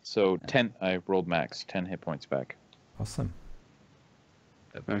 Cool. Yeah, so 10. I rolled max 10 hit points back. Awesome.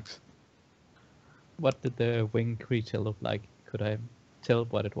 Thanks. What did the winged creature look like? Could I tell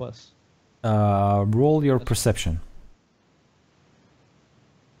what it was? Roll your perception.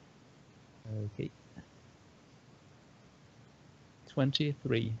 Okay.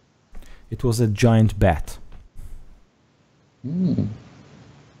 23. It was a giant bat. Hmm.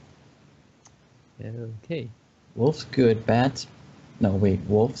 Okay. Wolf's good. Bats. No, wait.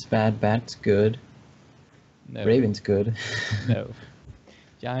 Wolf's bad. Bat's good. No. Raven's good. No.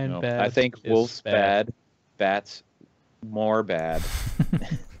 Giant No, bat. I think is Wolf's bad, Bat's more bad.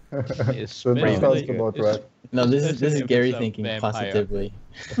 Is Then that very sounds good. about Is- right. No, this is It's Gary a thinking vampire. positively.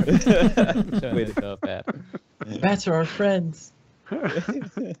 Turn into a bat. Bats are our friends.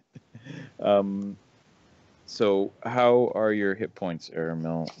 So how are your hit points,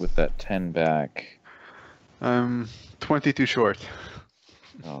 Aramil, with that 10 back? 22 short.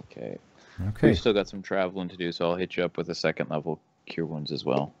 Okay. Okay. We've still got some traveling to do, so I'll hit you up with a second level cure wounds as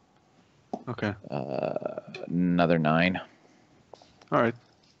well. Okay. Another 9. All right.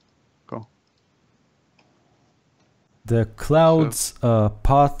 Cool. The clouds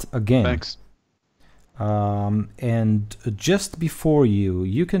part again. Thanks. And just before you,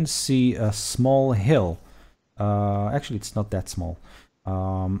 you can see a small hill. Actually, it's not that small.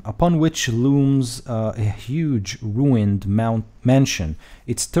 Upon which looms a huge ruined mansion.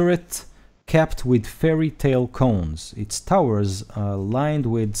 Its turret capped with fairy tale cones. Its towers lined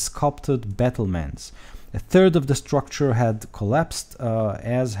with sculpted battlements. A third of the structure had collapsed,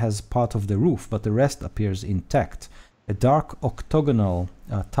 as has part of the roof, but the rest appears intact. A dark octagonal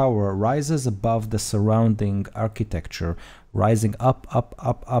tower rises above the surrounding architecture, rising up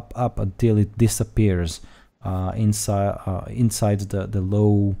until it disappears inside the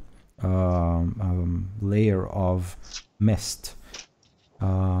low layer of mist.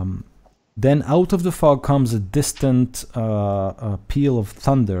 Then out of the fog comes a distant peal of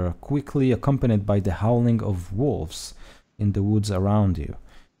thunder, quickly accompanied by the howling of wolves in the woods around you.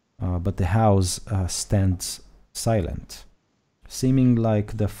 But the house stands silent, seeming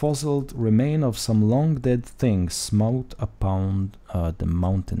like the fossiled remain of some long-dead thing smote upon the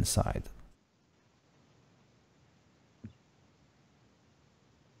mountainside.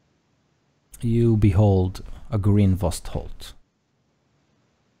 You behold a green Vostholt.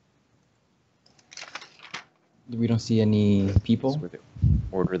 We don't see any That's people. where the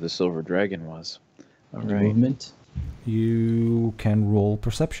Order of the Silver Dragon was. All Any right. movement. You can roll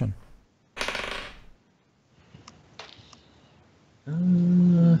perception.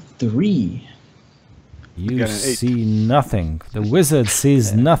 3. You got an 8. see nothing. The wizard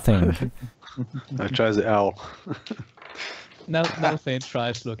sees nothing. I tries the owl. Now Thane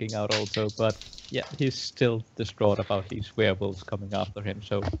tries looking out also, but yeah, he's still distraught about these werewolves coming after him,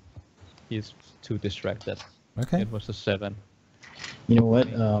 so he's too distracted. Okay. It was a 7. You know what?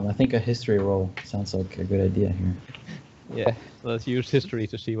 I think a history roll sounds like a good idea here. Yeah, let's use history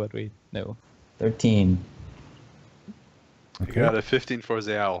to see what we know. 13. I got a 15 for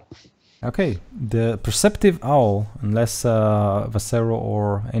the owl. Okay. The perceptive owl, unless Vasero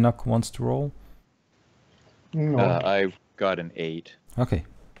or Enoch wants to roll. No. I've got an 8. Okay.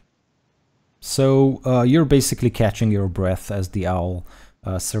 So you're basically catching your breath as the owl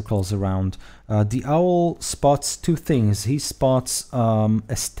circles around. The owl spots two things. He spots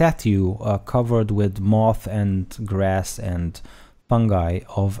a statue covered with moth and grass and fungi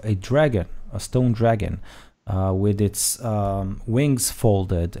of a dragon, a stone dragon, with its wings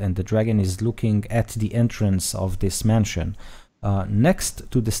folded, and the dragon is looking at the entrance of this mansion. Next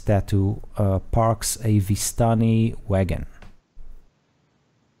to the statue parks a Vistani wagon.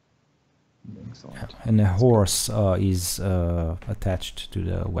 Excellent. And a horse is attached to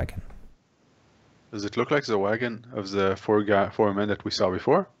the wagon. Does it look like the wagon of the four men that we saw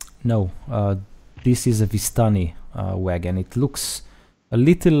before? No, this is a Vistani wagon. It looks a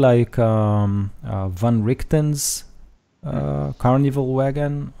little like Van Richten's carnival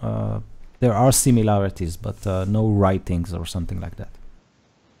wagon. There are similarities, but no writings or something like that.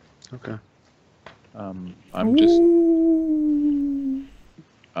 Okay. I'm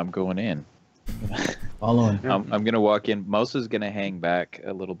going in. Following. I'm gonna walk in. Mouse is gonna hang back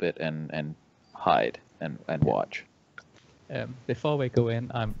a little bit and hide and watch. Before we go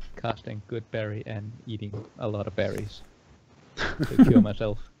in, I'm casting Good Berry and eating a lot of berries to cure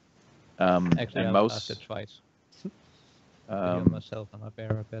myself. Actually, and I'll Mouse, cast it twice. To heal myself and my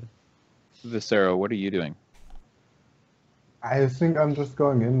bear a bit. Viscero, what are you doing? I think I'm just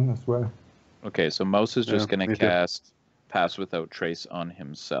going in as well. Okay, so Mouse is just Yeah, gonna me too. cast Pass Without Trace on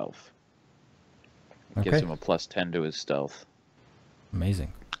himself. Gives Okay. him a +10 to his stealth.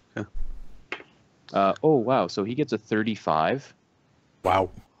 Amazing. Oh wow, so he gets a 35. Wow.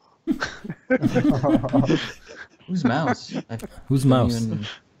 Who's Mouse? Who's Mouse?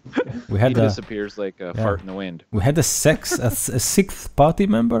 We He had a disappears like a fart in the wind. a sixth party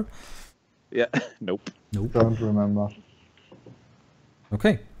member. Yeah. Nope. Don't remember.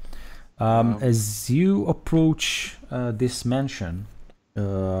 Okay. As you approach this mansion,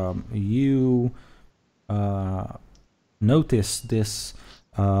 you notice this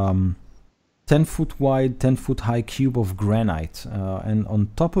 10-foot wide, 10-foot high cube of granite, and on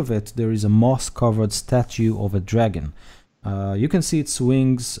top of it there is a moss-covered statue of a dragon. You can see its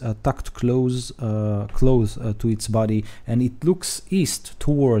wings tucked close to its body, and it looks east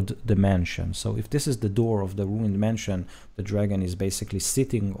toward the mansion. So if this is the door of the ruined mansion, the dragon is basically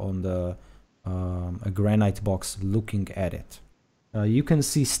sitting on a granite box looking at it. You can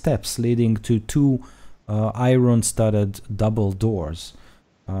see steps leading to two iron-studded double doors.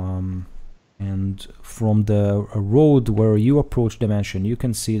 And from the road where you approach the mansion, you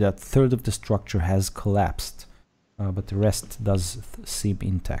can see that third of the structure has collapsed, but the rest does seem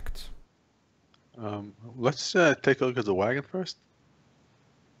intact. Let's take a look at the wagon first.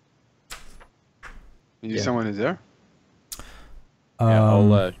 You Yeah. someone is there?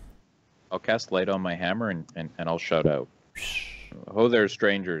 Yeah, I'll cast light on my hammer and I'll shout out. Ho there,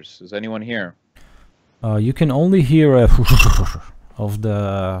 strangers. Is anyone here? You can only hear a of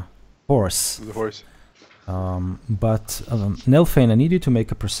the horse. The horse. But Nelfane, I need you to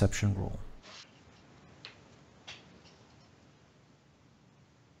make a perception roll.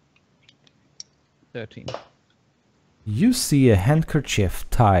 13. You see a handkerchief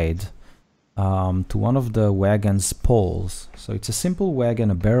tied to one of the wagon's poles. So it's a simple wagon,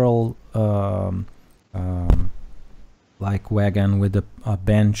 a barrel like wagon with a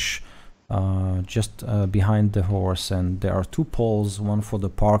bench just behind the horse, and there are two poles, one for the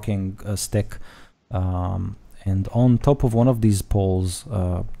parking stick, and on top of one of these poles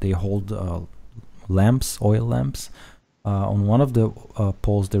they hold lamps, oil lamps. On one of the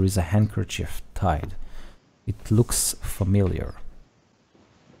poles there is a handkerchief tied. It looks familiar.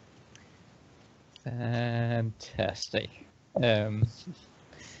 Fantastic.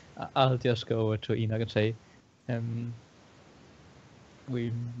 I'll just go over to Enoch and say,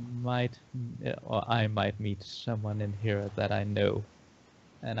 we might, or I might meet someone in here that I know,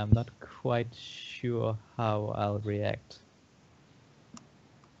 and I'm not quite sure how I'll react.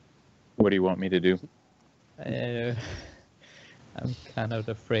 What do you want me to do? I'm kind of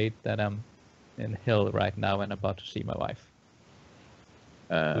afraid that I'm in hell right now and about to see my wife,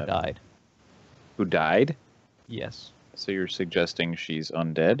 who died. Who died? Yes. So you're suggesting she's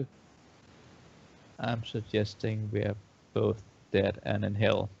undead? I'm suggesting we are both dead and in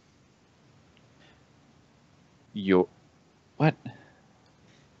hell. What?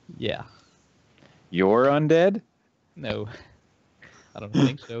 Yeah. You're undead? No, I don't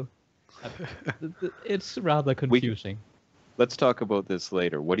think so. It's rather confusing. Let's talk about this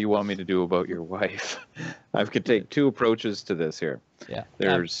later. What do you want me to do about your wife? I could take two approaches to this here. Yeah.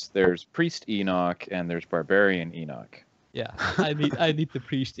 There's Priest Enoch and there's Barbarian Enoch. Yeah. I need the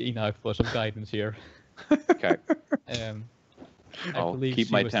priest Enoch for some guidance here. Okay. I'll believe keep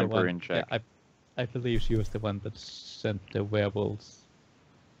she my was the temper one- in check. Yeah, I believe she was the one that sent the werewolves.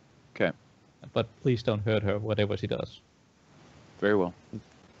 Okay. But please don't hurt her, whatever she does. Very well.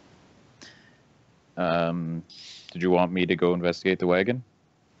 Did you want me to go investigate the wagon?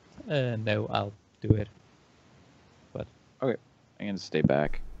 No, I'll do it. But I'm gonna stay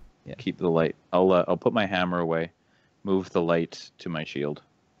back. Yeah. Keep the light. I'll put my hammer away. Move the light to my shield.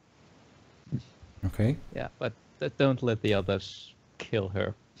 Okay. yeah, but don't let the others kill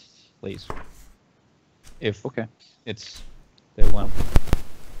her, please. If Okay. it's the one.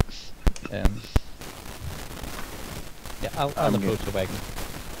 Yeah, I'll I'm approach the wagon.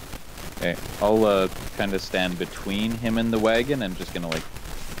 Okay. I'll kind of stand between him and the wagon and just gonna like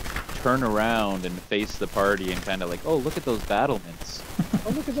turn around and face the party and kind of like, oh, look at those battlements. Oh,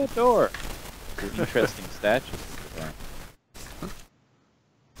 look at that door. There's interesting statues. there.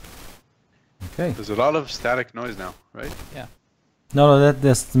 Okay. There's a lot of static noise now, right? No,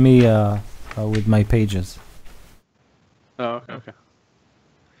 that's me with my pages. Oh, okay, okay.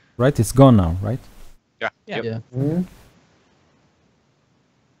 Right? It's gone now, right? Yeah. Yeah. Yep. Hmm?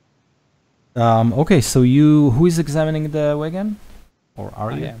 Okay, so who is examining the wagon? Or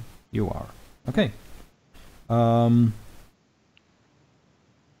are I you? am. You are. Okay. I'm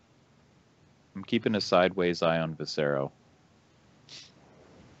keeping a sideways eye on Viscero.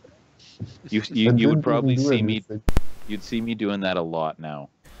 You And would didn't probably even do see me. anything. You'd see me doing that a lot now.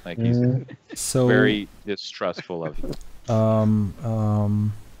 Like he's So very distrustful of you.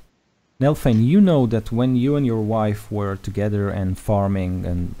 Nelfane, you know that when you and your wife were together and farming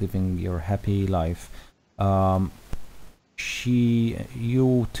and living your happy life,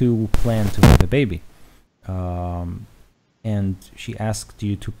 you two planned to have a baby. And she asked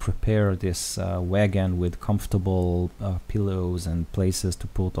you to prepare this wagon with comfortable pillows and places to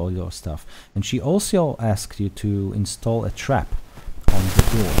put all your stuff. And she also asked you to install a trap on the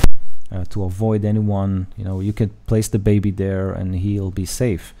door to avoid anyone. You could place the baby there and he'll be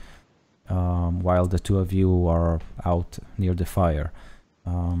safe while the two of you are out near the fire.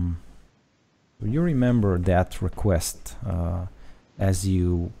 You remember that request as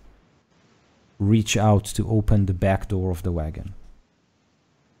you reach out to open the back door of the wagon.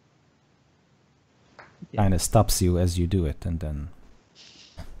 Yeah. Kind of stops you as you do it, and then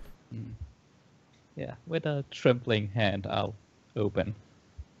Yeah, with a trembling hand, I'll open.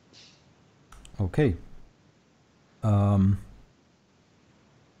 okay.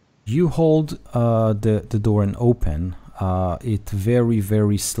 You hold the door and open it very,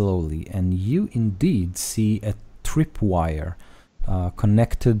 very slowly, and you indeed see a tripwire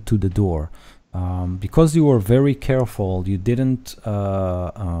connected to the door. Because you were very careful, you didn't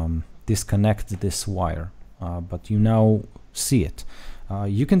disconnect this wire, but you now see it.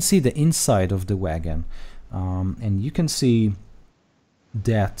 You can see the inside of the wagon, and you can see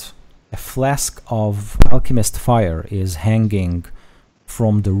that a flask of alchemist fire is hanging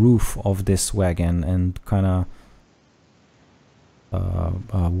from the roof of this wagon and kind of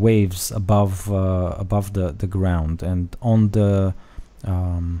waves above the ground. And on the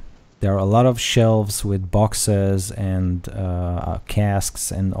there are a lot of shelves with boxes and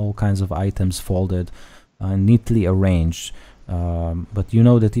casks and all kinds of items folded, neatly arranged. But you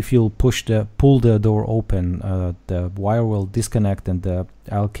know that if you'll pull the door open, the wire will disconnect and the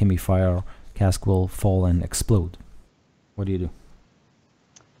alchemy fire cask will fall and explode. What do you do?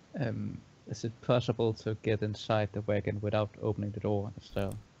 Is it possible to get inside the wagon without opening the door? Is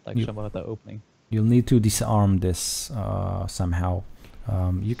there like some other opening? You'll need to disarm this somehow.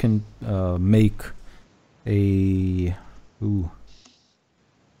 You can make a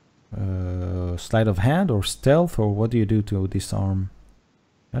sleight of hand or stealth, or what do you do to disarm?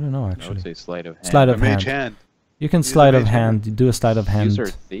 I don't know actually. I would say sleight of hand. Sleight of Mage hand. hand. You can Use sleight a of mage hand. hand. Do a sleight of hand. Use your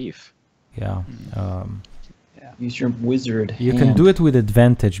thief. Yeah. Use your wizard You hand. can do it with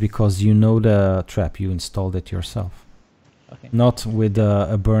advantage because you know the trap. You installed it yourself. Okay. Not with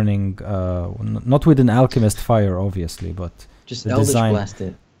a burning, not with an alchemist fire, obviously, but Just the Eldritch design. Blast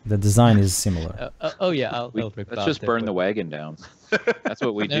it. The design is similar. Oh yeah, I'll Let's just burn the wagon down. That's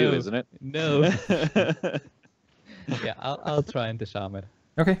what we do, No. isn't it? No. Yeah, I'll try and disarm it.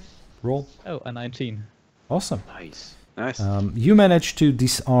 Okay, roll. Oh, a 19. Awesome. Nice. Nice. You manage to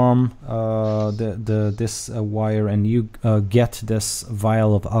disarm this wire, and you get this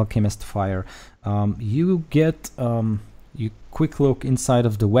vial of alchemist fire. You get you quick look inside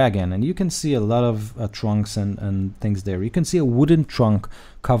of the wagon, and you can see a lot of trunks and things there. You can see a wooden trunk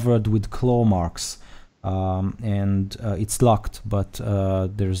covered with claw marks, and it's locked, but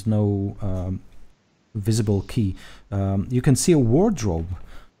there's no visible key. You can see a wardrobe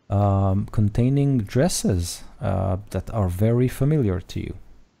containing dresses that are very familiar to you.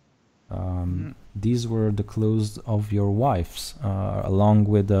 These were the clothes of your wives, along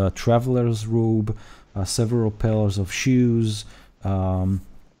with a traveler's robe, several pairs of shoes, and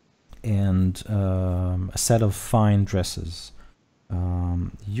a set of fine dresses.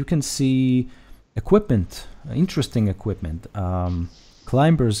 You can see equipment, interesting equipment,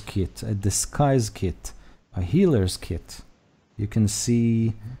 climber's kit, a disguise kit, a healer's kit. You can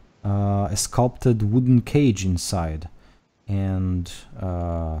see a sculpted wooden cage inside, and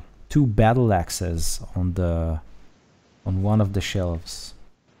 2 battle axes on one of the shelves.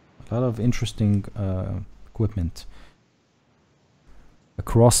 A lot of interesting equipment. A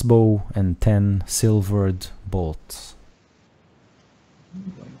crossbow and 10 silvered bolts.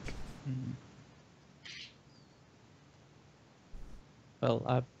 Well,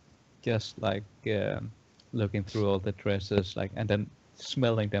 I'm just like looking through all the dresses, like, and then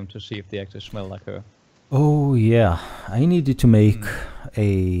smelling them to see if they actually smell like her. Oh yeah, I need you to make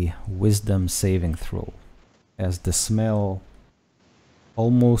a wisdom saving throw, as the smell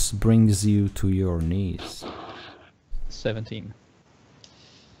almost brings you to your knees. 17.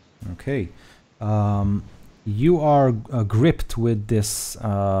 Okay. You are gripped with this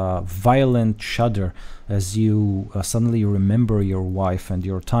violent shudder as you suddenly remember your wife and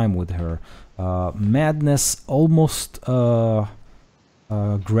your time with her. Madness almost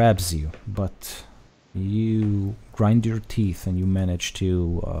grabs you, but you grind your teeth and you manage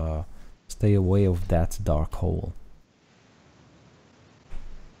to stay away of that dark hole.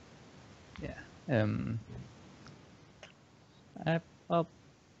 Yeah. I'll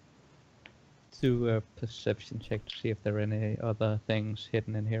do a perception check to see if there are any other things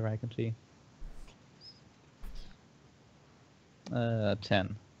hidden in here I can see.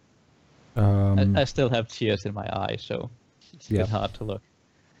 10. I still have tears in my eyes, so it's a bit hard to look.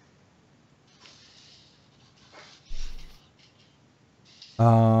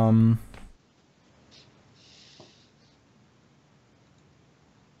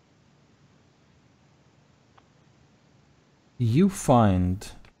 You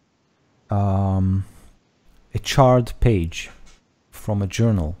find a charred page from a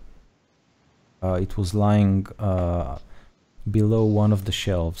journal. It was lying below one of the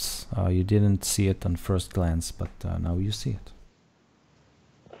shelves. You didn't see it on first glance, but now you see it.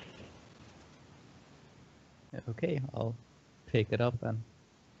 Okay, I'll pick it up and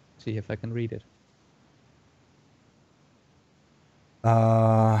see if I can read it.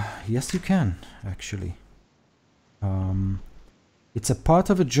 Yes, you can, actually. It's a part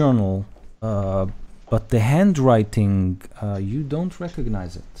of a journal, but the handwriting, you don't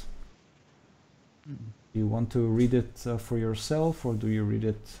recognize it. You want to read it for yourself, or do you read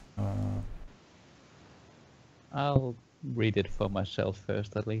it? I'll read it for myself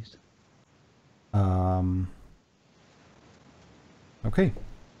first, at least. Okay.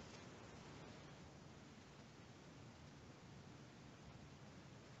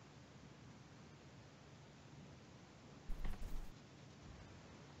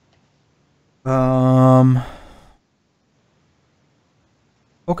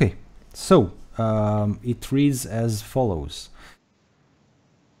 Okay, so it reads as follows.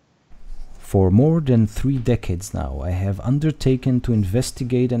 For more than 3 decades now, I have undertaken to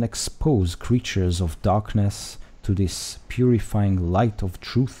investigate and expose creatures of darkness to this purifying light of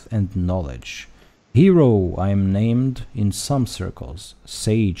truth and knowledge. Hero I am named in some circles,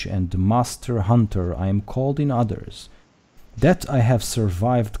 sage and master hunter I am called in others. That I have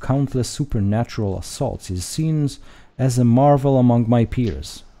survived countless supernatural assaults is seen as a marvel among my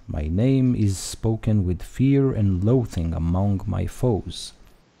peers. My name is spoken with fear and loathing among my foes.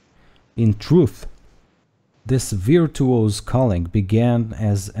 In truth, this virtuose calling began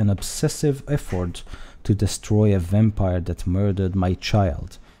as an obsessive effort to destroy a vampire that murdered my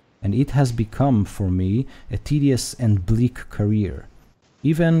child, and it has become for me a tedious and bleak career.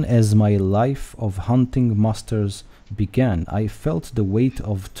 Even as my life of hunting masters began, I felt the weight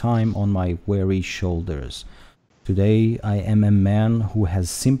of time on my weary shoulders. Today I am a man who has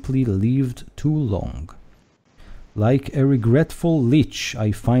simply lived too long. Like a regretful leech,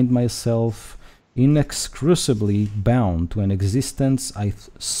 I find myself inexcusably bound to an existence I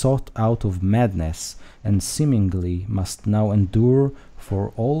sought out of madness and seemingly must now endure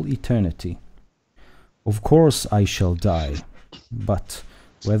for all eternity. Of course I shall die, but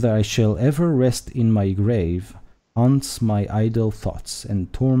whether I shall ever rest in my grave haunts my idle thoughts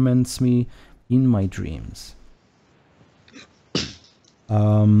and torments me in my dreams.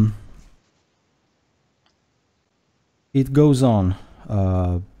 It goes on.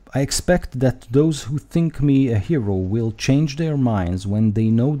 I expect that those who think me a hero will change their minds when they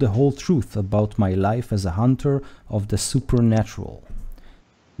know the whole truth about my life as a hunter of the supernatural.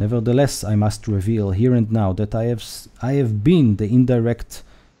 Nevertheless, I must reveal here and now that I have been the indirect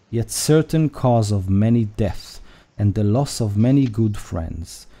yet certain cause of many deaths and the loss of many good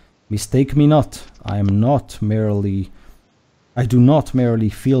friends. Mistake me not, I do not merely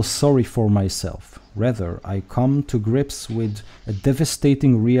feel sorry for myself. Rather, I come to grips with a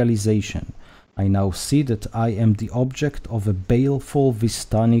devastating realization. I now see that I am the object of a baleful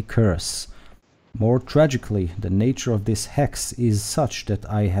Vistani curse. More tragically, the nature of this hex is such that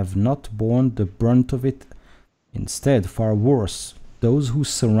I have not borne the brunt of it. Instead, far worse, those who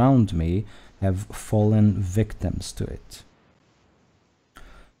surround me have fallen victims to it.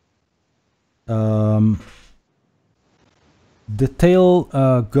 The tale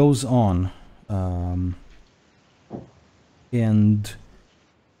goes on and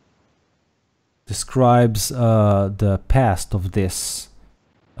describes the past of this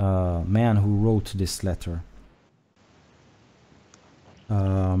man who wrote this letter.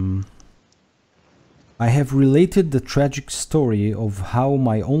 I have related the tragic story of how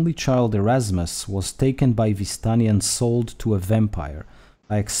my only child Erasmus was taken by Vistani and sold to a vampire.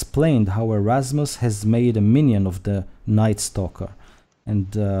 I explained how Erasmus has made a minion of the Night Stalker,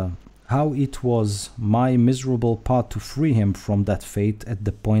 and how it was my miserable part to free him from that fate at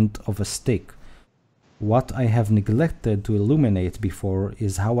the point of a stake. What I have neglected to illuminate before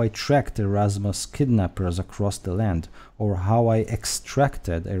is how I tracked Erasmus' kidnappers across the land, or how I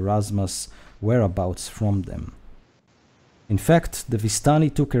extracted Erasmus' whereabouts from them. In fact, the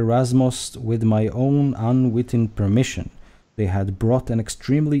Vistani took Erasmus with my own unwitting permission. They had brought an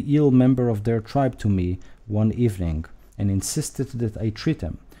extremely ill member of their tribe to me one evening and insisted that I treat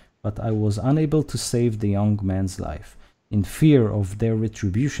him, but I was unable to save the young man's life. In fear of their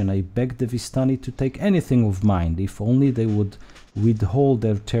retribution, I begged the Vistani to take anything of mine, if only they would withhold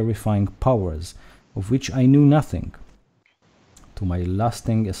their terrifying powers, of which I knew nothing. To my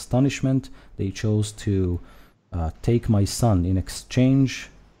lasting astonishment, they chose to take my son in exchange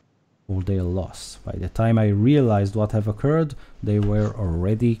for their loss. By the time I realized what had occurred, they were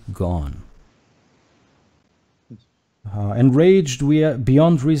already gone. Enraged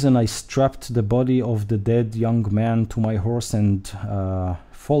beyond reason, I strapped the body of the dead young man to my horse and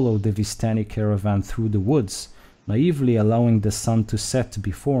followed the Vistani caravan through the woods, naively allowing the sun to set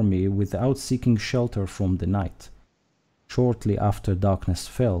before me without seeking shelter from the night. Shortly after darkness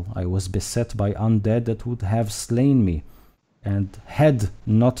fell, I was beset by undead that would have slain me. and had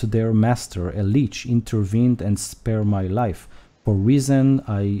not their master, a leech, intervened and spared my life, for reason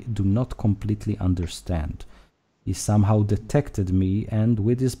I do not completely understand. He somehow detected me and,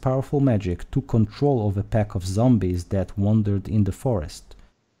 with his powerful magic, took control of a pack of zombies that wandered in the forest.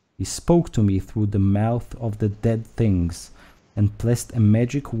 He spoke to me through the mouth of the dead things and placed a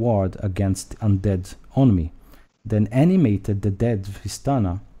magic ward against undead on me, then animated the dead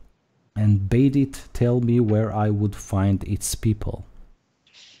Vistana and bade it tell me where I would find its people.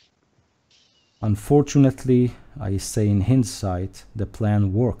 Unfortunately, I say in hindsight, the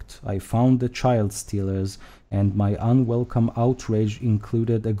plan worked. I found the child stealers, and my unwelcome outrage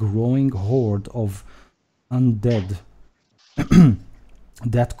included a growing horde of undead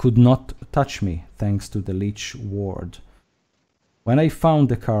that could not touch me, thanks to the leech ward. When I found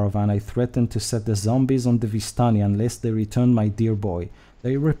the caravan, I threatened to set the zombies on the Vistani unless they returned my dear boy.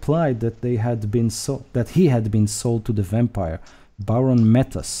 They replied that he had been sold to the vampire, Baron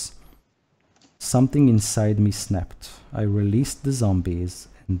Metas. Something inside me snapped. I released the zombies,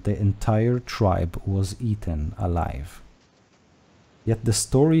 and the entire tribe was eaten alive. Yet the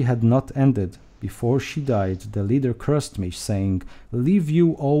story had not ended. Before she died, the leader cursed me, saying, "Live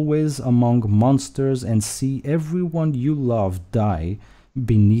you always among monsters and see everyone you love die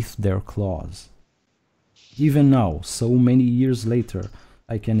beneath their claws." Even now, so many years later,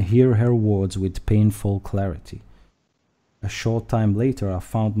 I can hear her words with painful clarity. A short time later, I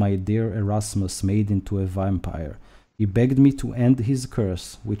found my dear Erasmus made into a vampire. He begged me to end his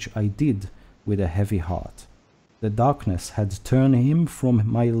curse, which I did with a heavy heart. The darkness had turned him from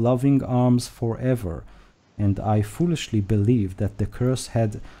my loving arms forever, and I foolishly believed that the curse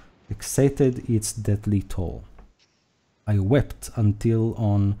had excited its deadly toll. I wept until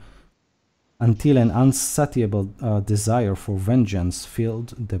an unsatiable desire for vengeance filled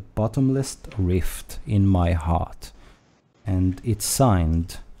the bottomless rift in my heart. And it's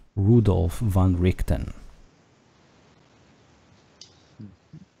signed Rudolf van Richten.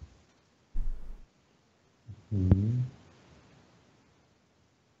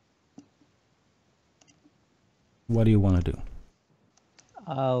 What do you want to do?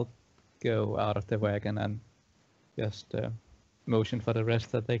 I'll go out of the wagon and just motion for the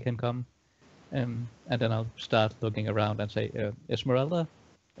rest that they can come. And then I'll start looking around and say, Esmeralda?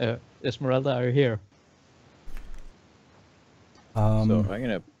 Esmeralda, are you here? So I'm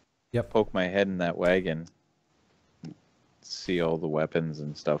gonna Yep. poke my head in that wagon, see all the weapons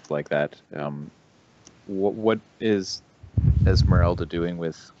and stuff like that. What is Esmeralda doing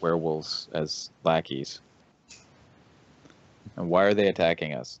with werewolves as lackeys? And why are they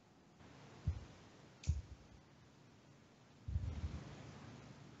attacking us?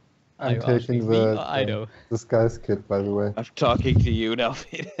 I'm Are you taking asking me? the I know. disguise kit, by the way. I'm talking to you now,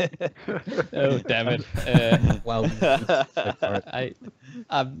 Peter. Oh, damn it. Wow.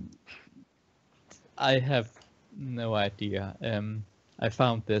 I have no idea. I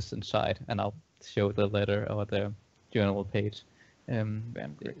found this inside, and I'll show the letter or the journal page.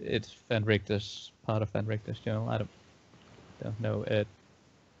 It's Van Richter's, part of Van Richter's journal. I don't know.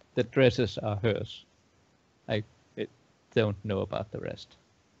 The dresses are hers. I don't know about the rest.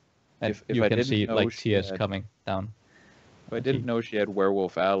 And If you I can didn't see know like she tears had- coming down. If I didn't know she had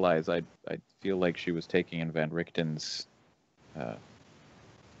werewolf allies, I'd feel like she was taking in Van Richten's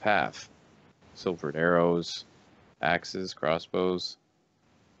path. Silvered arrows, axes, crossbows.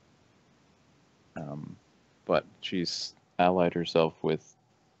 But she's allied herself with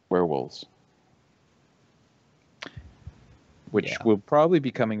werewolves. Which will probably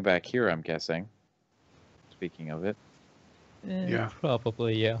be coming back here, I'm guessing. Speaking of it. Yeah.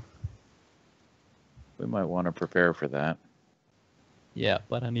 Probably, yeah. We might want to prepare for that. Yeah,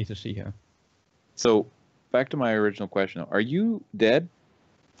 but I need to see her. So, back to my original question. Are you dead?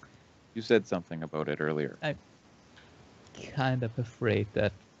 You said something about it earlier. I'm kind of afraid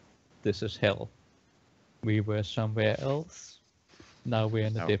that this is hell. We were somewhere else. Now we're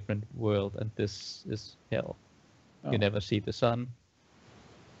in a different world, and this is hell. Oh. You never see the sun.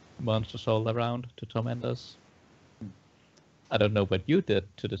 Monsters all around to torment us. I don't know what you did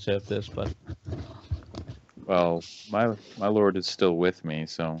to deserve this, but... Well, my lord is still with me,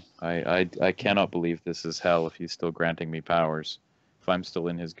 so I cannot believe this is hell if he's still granting me powers. If I'm still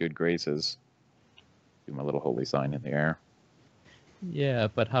in his good graces. Do my little holy sign in the air. Yeah,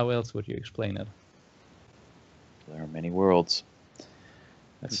 but how else would you explain it? There are many worlds.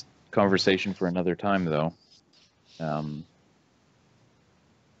 That's conversation for another time, though.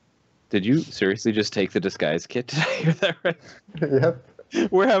 Did you seriously just take the disguise kit? Did I hear that right? Yep.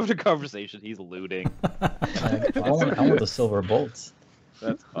 We're having a conversation. He's looting. I want the silver bolts.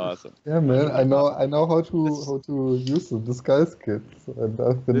 That's awesome. Yeah, man, I know how to use the disguise kits, and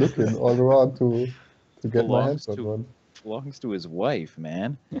I've been looking all around to get my hands on one. Belongs to his wife,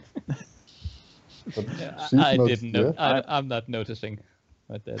 man. But Yeah, she's I not didn't here. know. I'm not noticing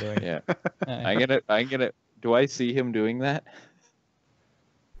what they're doing. Yeah. Uh, I'm gonna. Do I see him doing that?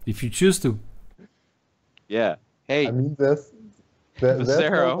 If you choose to. Yeah. Hey, I mean, there's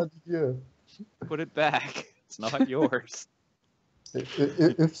Viscero. nobody here. put it back. It's not yours.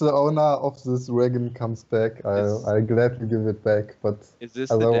 If the owner of this wagon comes back, I'll gladly give it back. But Is this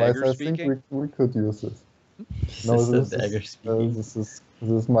the otherwise, dagger I speaking? think we could use this. This is the dagger speaking. This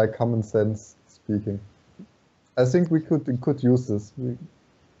is my common sense speaking. I think we could use this.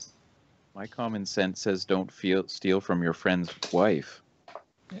 My common sense says don't steal from your friend's wife.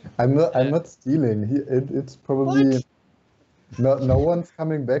 I'm not stealing. It's probably no one's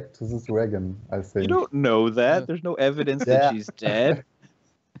coming back to this wagon, I think. You don't know that. There's no evidence Yeah. that she's dead.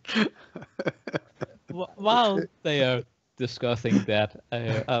 While they are discussing that,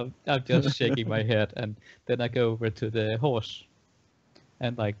 I'm just shaking my head, and then I go over to the horse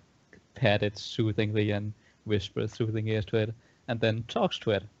and like pat it soothingly and whisper soothing ears to it, and then talks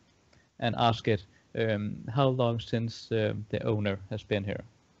to it and ask it how long since the owner has been here.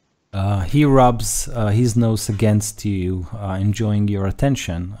 He rubs his nose against you, enjoying your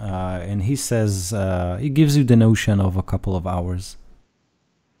attention, and he says he gives you the notion of a couple of hours.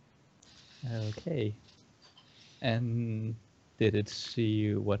 Okay. And did it see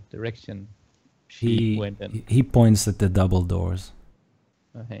you what direction she went in? He points at the double doors.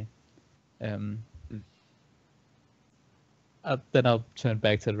 Okay. Then I'll turn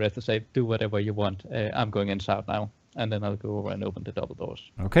back to the rest and say, do whatever you want. I'm going inside now. And then I'll go over and open the double doors.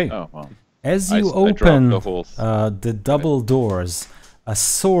 Okay. Oh, well. As I you dropped open the whole the double doors, a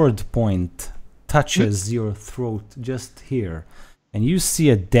sword point touches your throat just here, and you see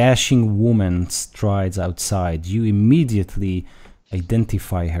a dashing woman strides outside. You immediately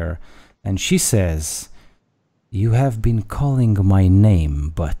identify her, and she says, "You have been calling my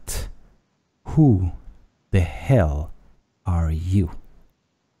name, but who the hell are you?"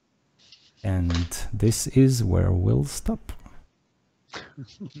 And this is where we'll stop.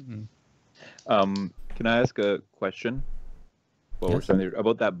 Can I ask a question? Well, Yes.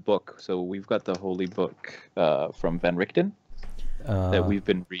 about that book. So we've got the holy book from Van Richten that we've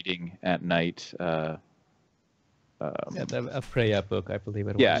been reading at night. Yeah, a prayer book, I believe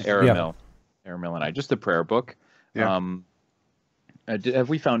it was. Yeah, Aramil and I, just the prayer book. Yeah. Have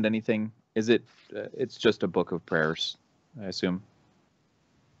we found anything? Is it? It's just a book of prayers, I assume.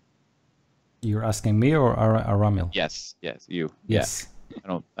 You're asking me or Aramil? Yes, you. Yes.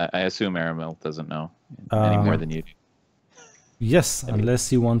 Yeah. I assume Aramil doesn't know any more than you do. Yes,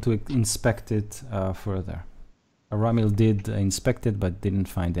 unless you want to inspect it further. Aramil did inspect it, but didn't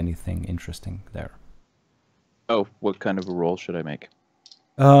find anything interesting there. Oh, what kind of a roll should I make?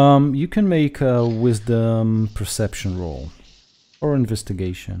 You can make a wisdom perception roll or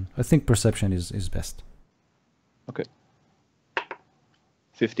investigation. I think perception is best. Okay.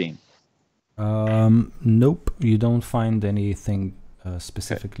 15. Nope, you don't find anything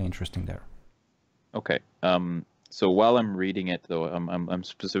specifically interesting there. Okay. So while I'm reading it, though, I'm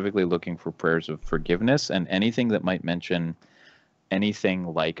specifically looking for prayers of forgiveness and anything that might mention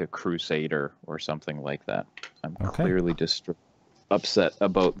anything like a crusader or something like that. I'm clearly upset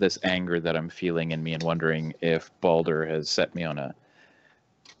about this anger that I'm feeling in me and wondering if Baldur has set me on a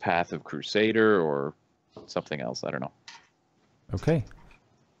path of crusader or something else. I don't know. Okay.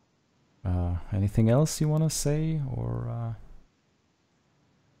 Anything else you want to say or?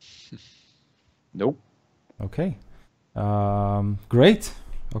 Nope. Okay. Great.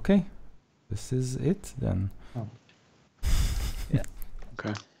 Okay. This is it then. Oh. Yeah.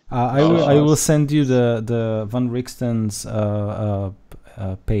 Okay. I will send you the Van Richten's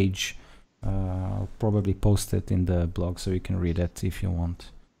page. I'll probably post it in the blog so you can read it if you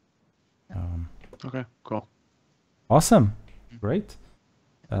want. Okay. Cool. Awesome. Great.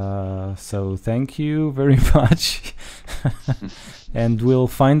 So thank you very much. And we'll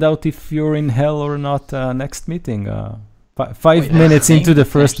find out if you're in hell or not next meeting. 5 minutes into the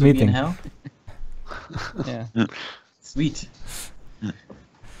first Actually be in meeting. hell? Yeah. Sweet.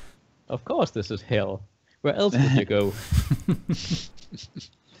 Of course this is hell. Where else would you go?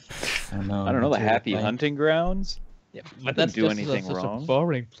 I don't know. I don't know, the happy Like- hunting grounds? Yeah, I but didn't that's do just anything such wrong. a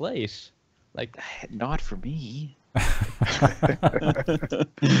boring place. Like, Not for me.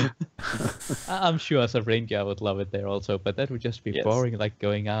 I'm sure as a ranger I would love it there also, but that would just be Yes. boring, like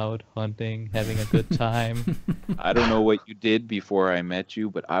going out, hunting, having a good time. I don't know what you did before I met you,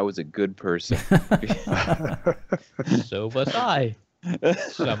 but I was a good person. So was I.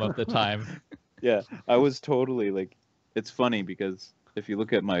 some of the time. Yeah, I was totally like, it's funny because if you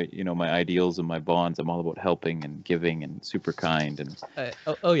look at my, my ideals and my bonds, I'm all about helping and giving and super kind. And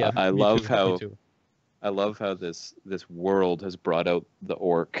Yeah, I me love too, how me too. I love how this world has brought out the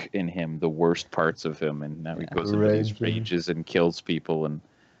orc in him, the worst parts of him, and now he goes into these Raging. rages and kills people. And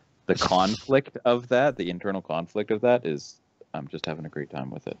the conflict of that, the internal conflict of that, I'm just having a great time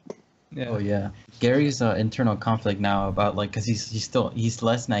with it. Yeah. Oh yeah, Gary's internal conflict now about like because he's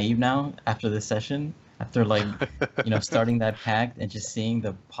less naive now after this session, after like starting that pact and just seeing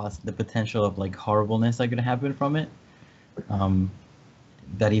the potential of like horribleness that could happen from it,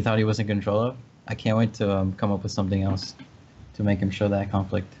 that he thought he was in control of. I can't wait to come up with something else to make him show that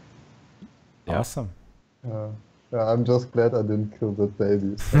conflict. Yeah. Awesome. Yeah, I'm just glad I didn't kill that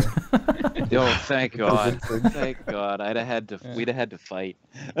baby. So. Oh, thank God! Thank God! We'd have had to fight.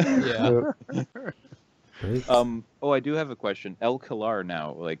 Yeah. Great. Oh, I do have a question. El Kalar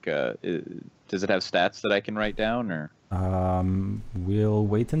now, like, does it have stats that I can write down, or? We'll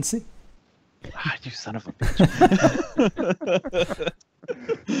wait and see. You son of a bitch!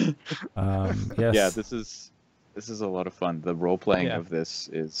 Yes. Yeah, this is a lot of fun. The role playing Yeah. of this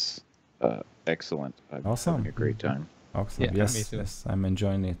is excellent. I'm Awesome. having a great time. Awesome. Yeah, me Yes, too. yes, I'm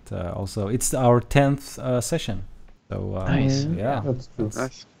enjoying it. Also, it's our 10th session, so Nice. Yeah, That's true.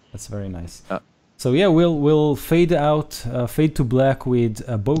 Nice. that's very nice. Uh, So yeah, we'll fade to black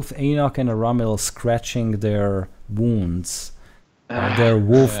with both Enoch and Aramil scratching their wounds, their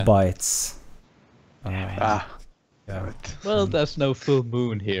wolf Yeah. bites. Ah. Yeah. Right. Well, there's no full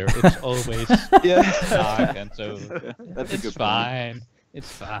moon here. It's always dark, and so That's a it's good point. fine.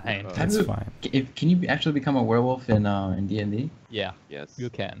 It's fine. That's fine. Can you actually become a werewolf in D&D? Yeah, Yes. you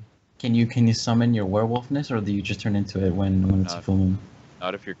can. Can you summon your werewolfness, or do you just turn into it when it's a full moon?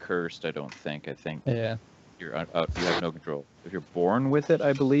 Not if you're cursed, I don't think. I think Yeah. you're out. You have no control. If you're born with it,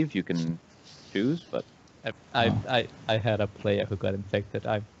 I believe you can choose. But I had a player who got infected.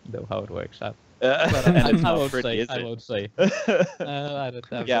 I know how it works. But and it's I not won't pretty, say. is I it? won't say. I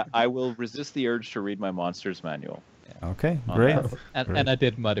don't know. Yeah, I will resist the urge to read my monsters manual. Okay, On great. that. And I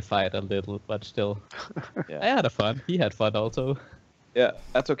did modify it a little, but still, Yeah. I had a fun. He had fun also. Yeah,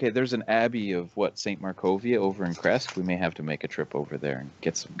 that's okay. There's an abbey of St. Markovia over in Kresk. We may have to make a trip over there and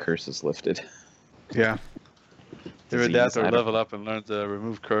get some curses lifted. Yeah. Either Disease, that I or don't- level up and learn the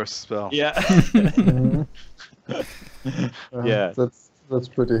remove curse spell. Yeah. Mhm. Yeah. That's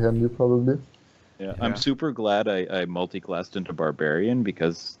pretty handy, probably. Yeah, Yeah. I'm super glad I multi-classed into Barbarian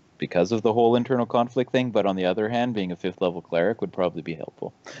because of the whole internal conflict thing, but on the other hand, being a 5th level cleric would probably be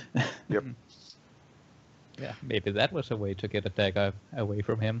helpful. Yeah, maybe that was a way to get a dagger away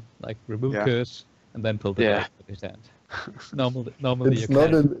from him, like remove Yeah. curse and then pull the Yeah. dagger with his hand. Normally you It's not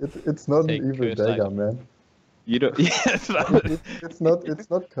can. it's not take an evil curse dagger, item. man. You don't. Yeah, it's not. It's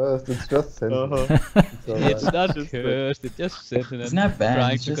not cursed. It's just sentient. Uh-huh. It's alright. It's not cursed. It's just sentient. It's not bad,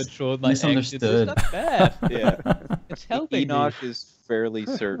 Trying it's to just control my actions. It's misunderstood. not bad. Yeah. It's helping Enoch me. is fairly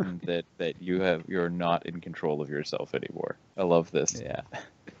certain that you're not in control of yourself anymore. I love this. Yeah.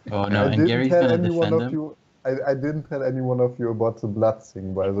 Oh I no, and didn't Gary's tell gonna any one defend of him. you. I didn't tell any one of you about the blood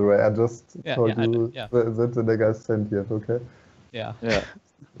thing, by the way. I just Yeah, told yeah, I you did, yeah. that the dagger is sentient. Okay. Yeah. Yeah.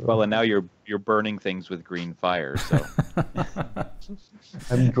 Well, and now you're burning things with green fire, so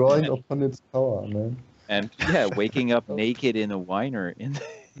I'm drawing upon its power, man. and yeah, waking up naked in a winer in.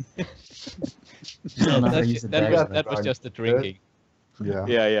 Still not gonna use the dagger. That was just the drinking. Yeah.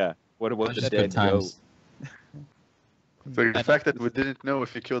 Yeah. What about the Just dead good times. So the fact that we didn't know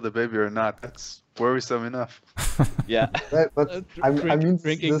if he killed the baby or not, that's worrisome enough. goat? Yeah. Right, but I mean,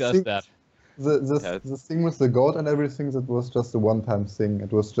 Drinking the does thing, that. Yeah. The thing with the goat and everything, that was just a one-time thing.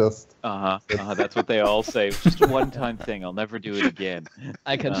 It was just That's what they all say. It's just a one-time thing. I'll never do it again.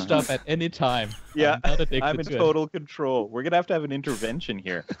 I can Uh-huh. stop at any time. Yeah, I'm not addicted I'm in to it. total control. We're gonna have an intervention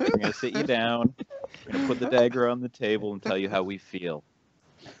here. We're gonna sit you down. We're gonna put the dagger on the table and tell you how we feel.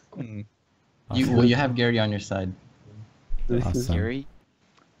 Mm. You have Gary on your side. Awesome. Gary,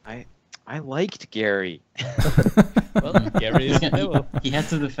 I liked Gary. Well, Gary is the devil. He has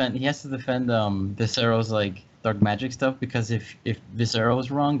to defend. He has to defend Visero's like dark magic stuff because if Visero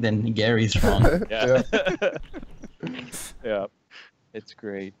is wrong, then Gary's wrong. Yeah. Yeah. It's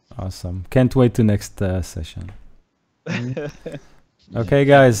great. Awesome. Can't wait to next session. Okay,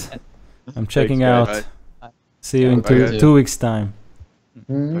 guys. I'm checking Thanks, out. guys. See you in Bye, guys. 2 weeks' time.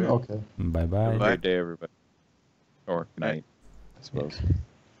 Okay. Bye Have bye. a great day, everybody. Or night, I suppose.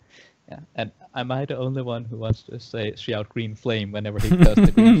 Yeah, and am I the only one who wants to shout green flame whenever he does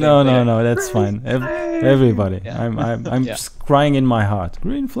the green No, flame? no, no. That's fine. Everybody. Yeah. I'm Yeah. just crying in my heart.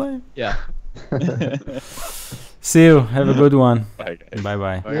 Green flame. Yeah. See you. Have a good one. Bye, guys. Bye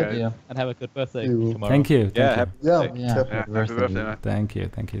bye. Bye, Yeah. guys. Yeah. And have a good birthday See you. tomorrow. Thank you. Thank Yeah, you. happy Yeah, birthday. Yeah. Yeah, happy birthday, man. Thank you.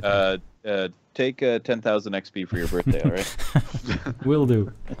 Thank you. Take 10,000 XP for your birthday, all right? Will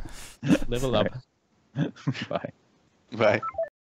do. Level up. Bye. Bye.